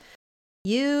Therens.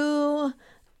 You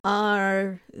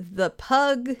are the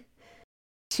pug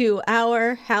to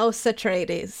our House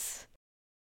Atreides.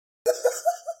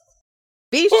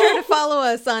 Be sure to follow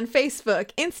us on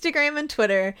Facebook, Instagram, and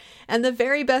Twitter. And the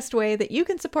very best way that you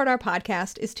can support our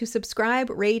podcast is to subscribe,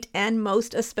 rate, and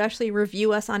most especially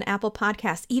review us on Apple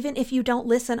Podcasts. Even if you don't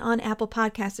listen on Apple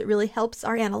Podcasts, it really helps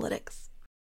our analytics.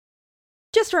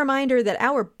 Just a reminder that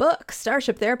our book,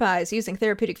 Starship Therapies, Using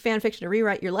Therapeutic Fanfiction to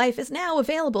Rewrite Your Life, is now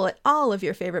available at all of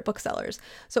your favorite booksellers.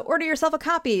 So order yourself a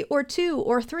copy, or 2,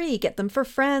 or 3. Get them for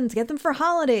friends. Get them for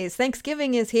holidays.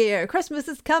 Thanksgiving is here. Christmas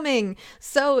is coming.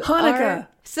 So Hanukkah.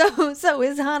 So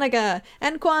is Hanukkah,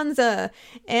 and Kwanzaa,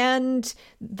 and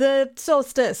the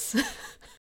solstice.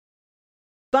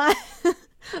 Buy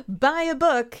a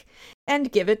book and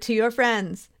give it to your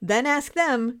friends. Then ask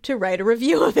them to write a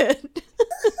review of it.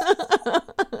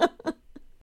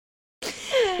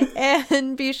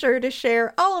 And be sure to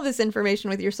share all of this information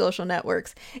with your social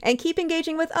networks and keep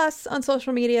engaging with us on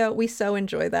social media. We so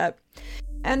enjoy that.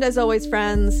 And as always,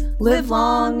 friends, live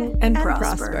long and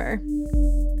prosper.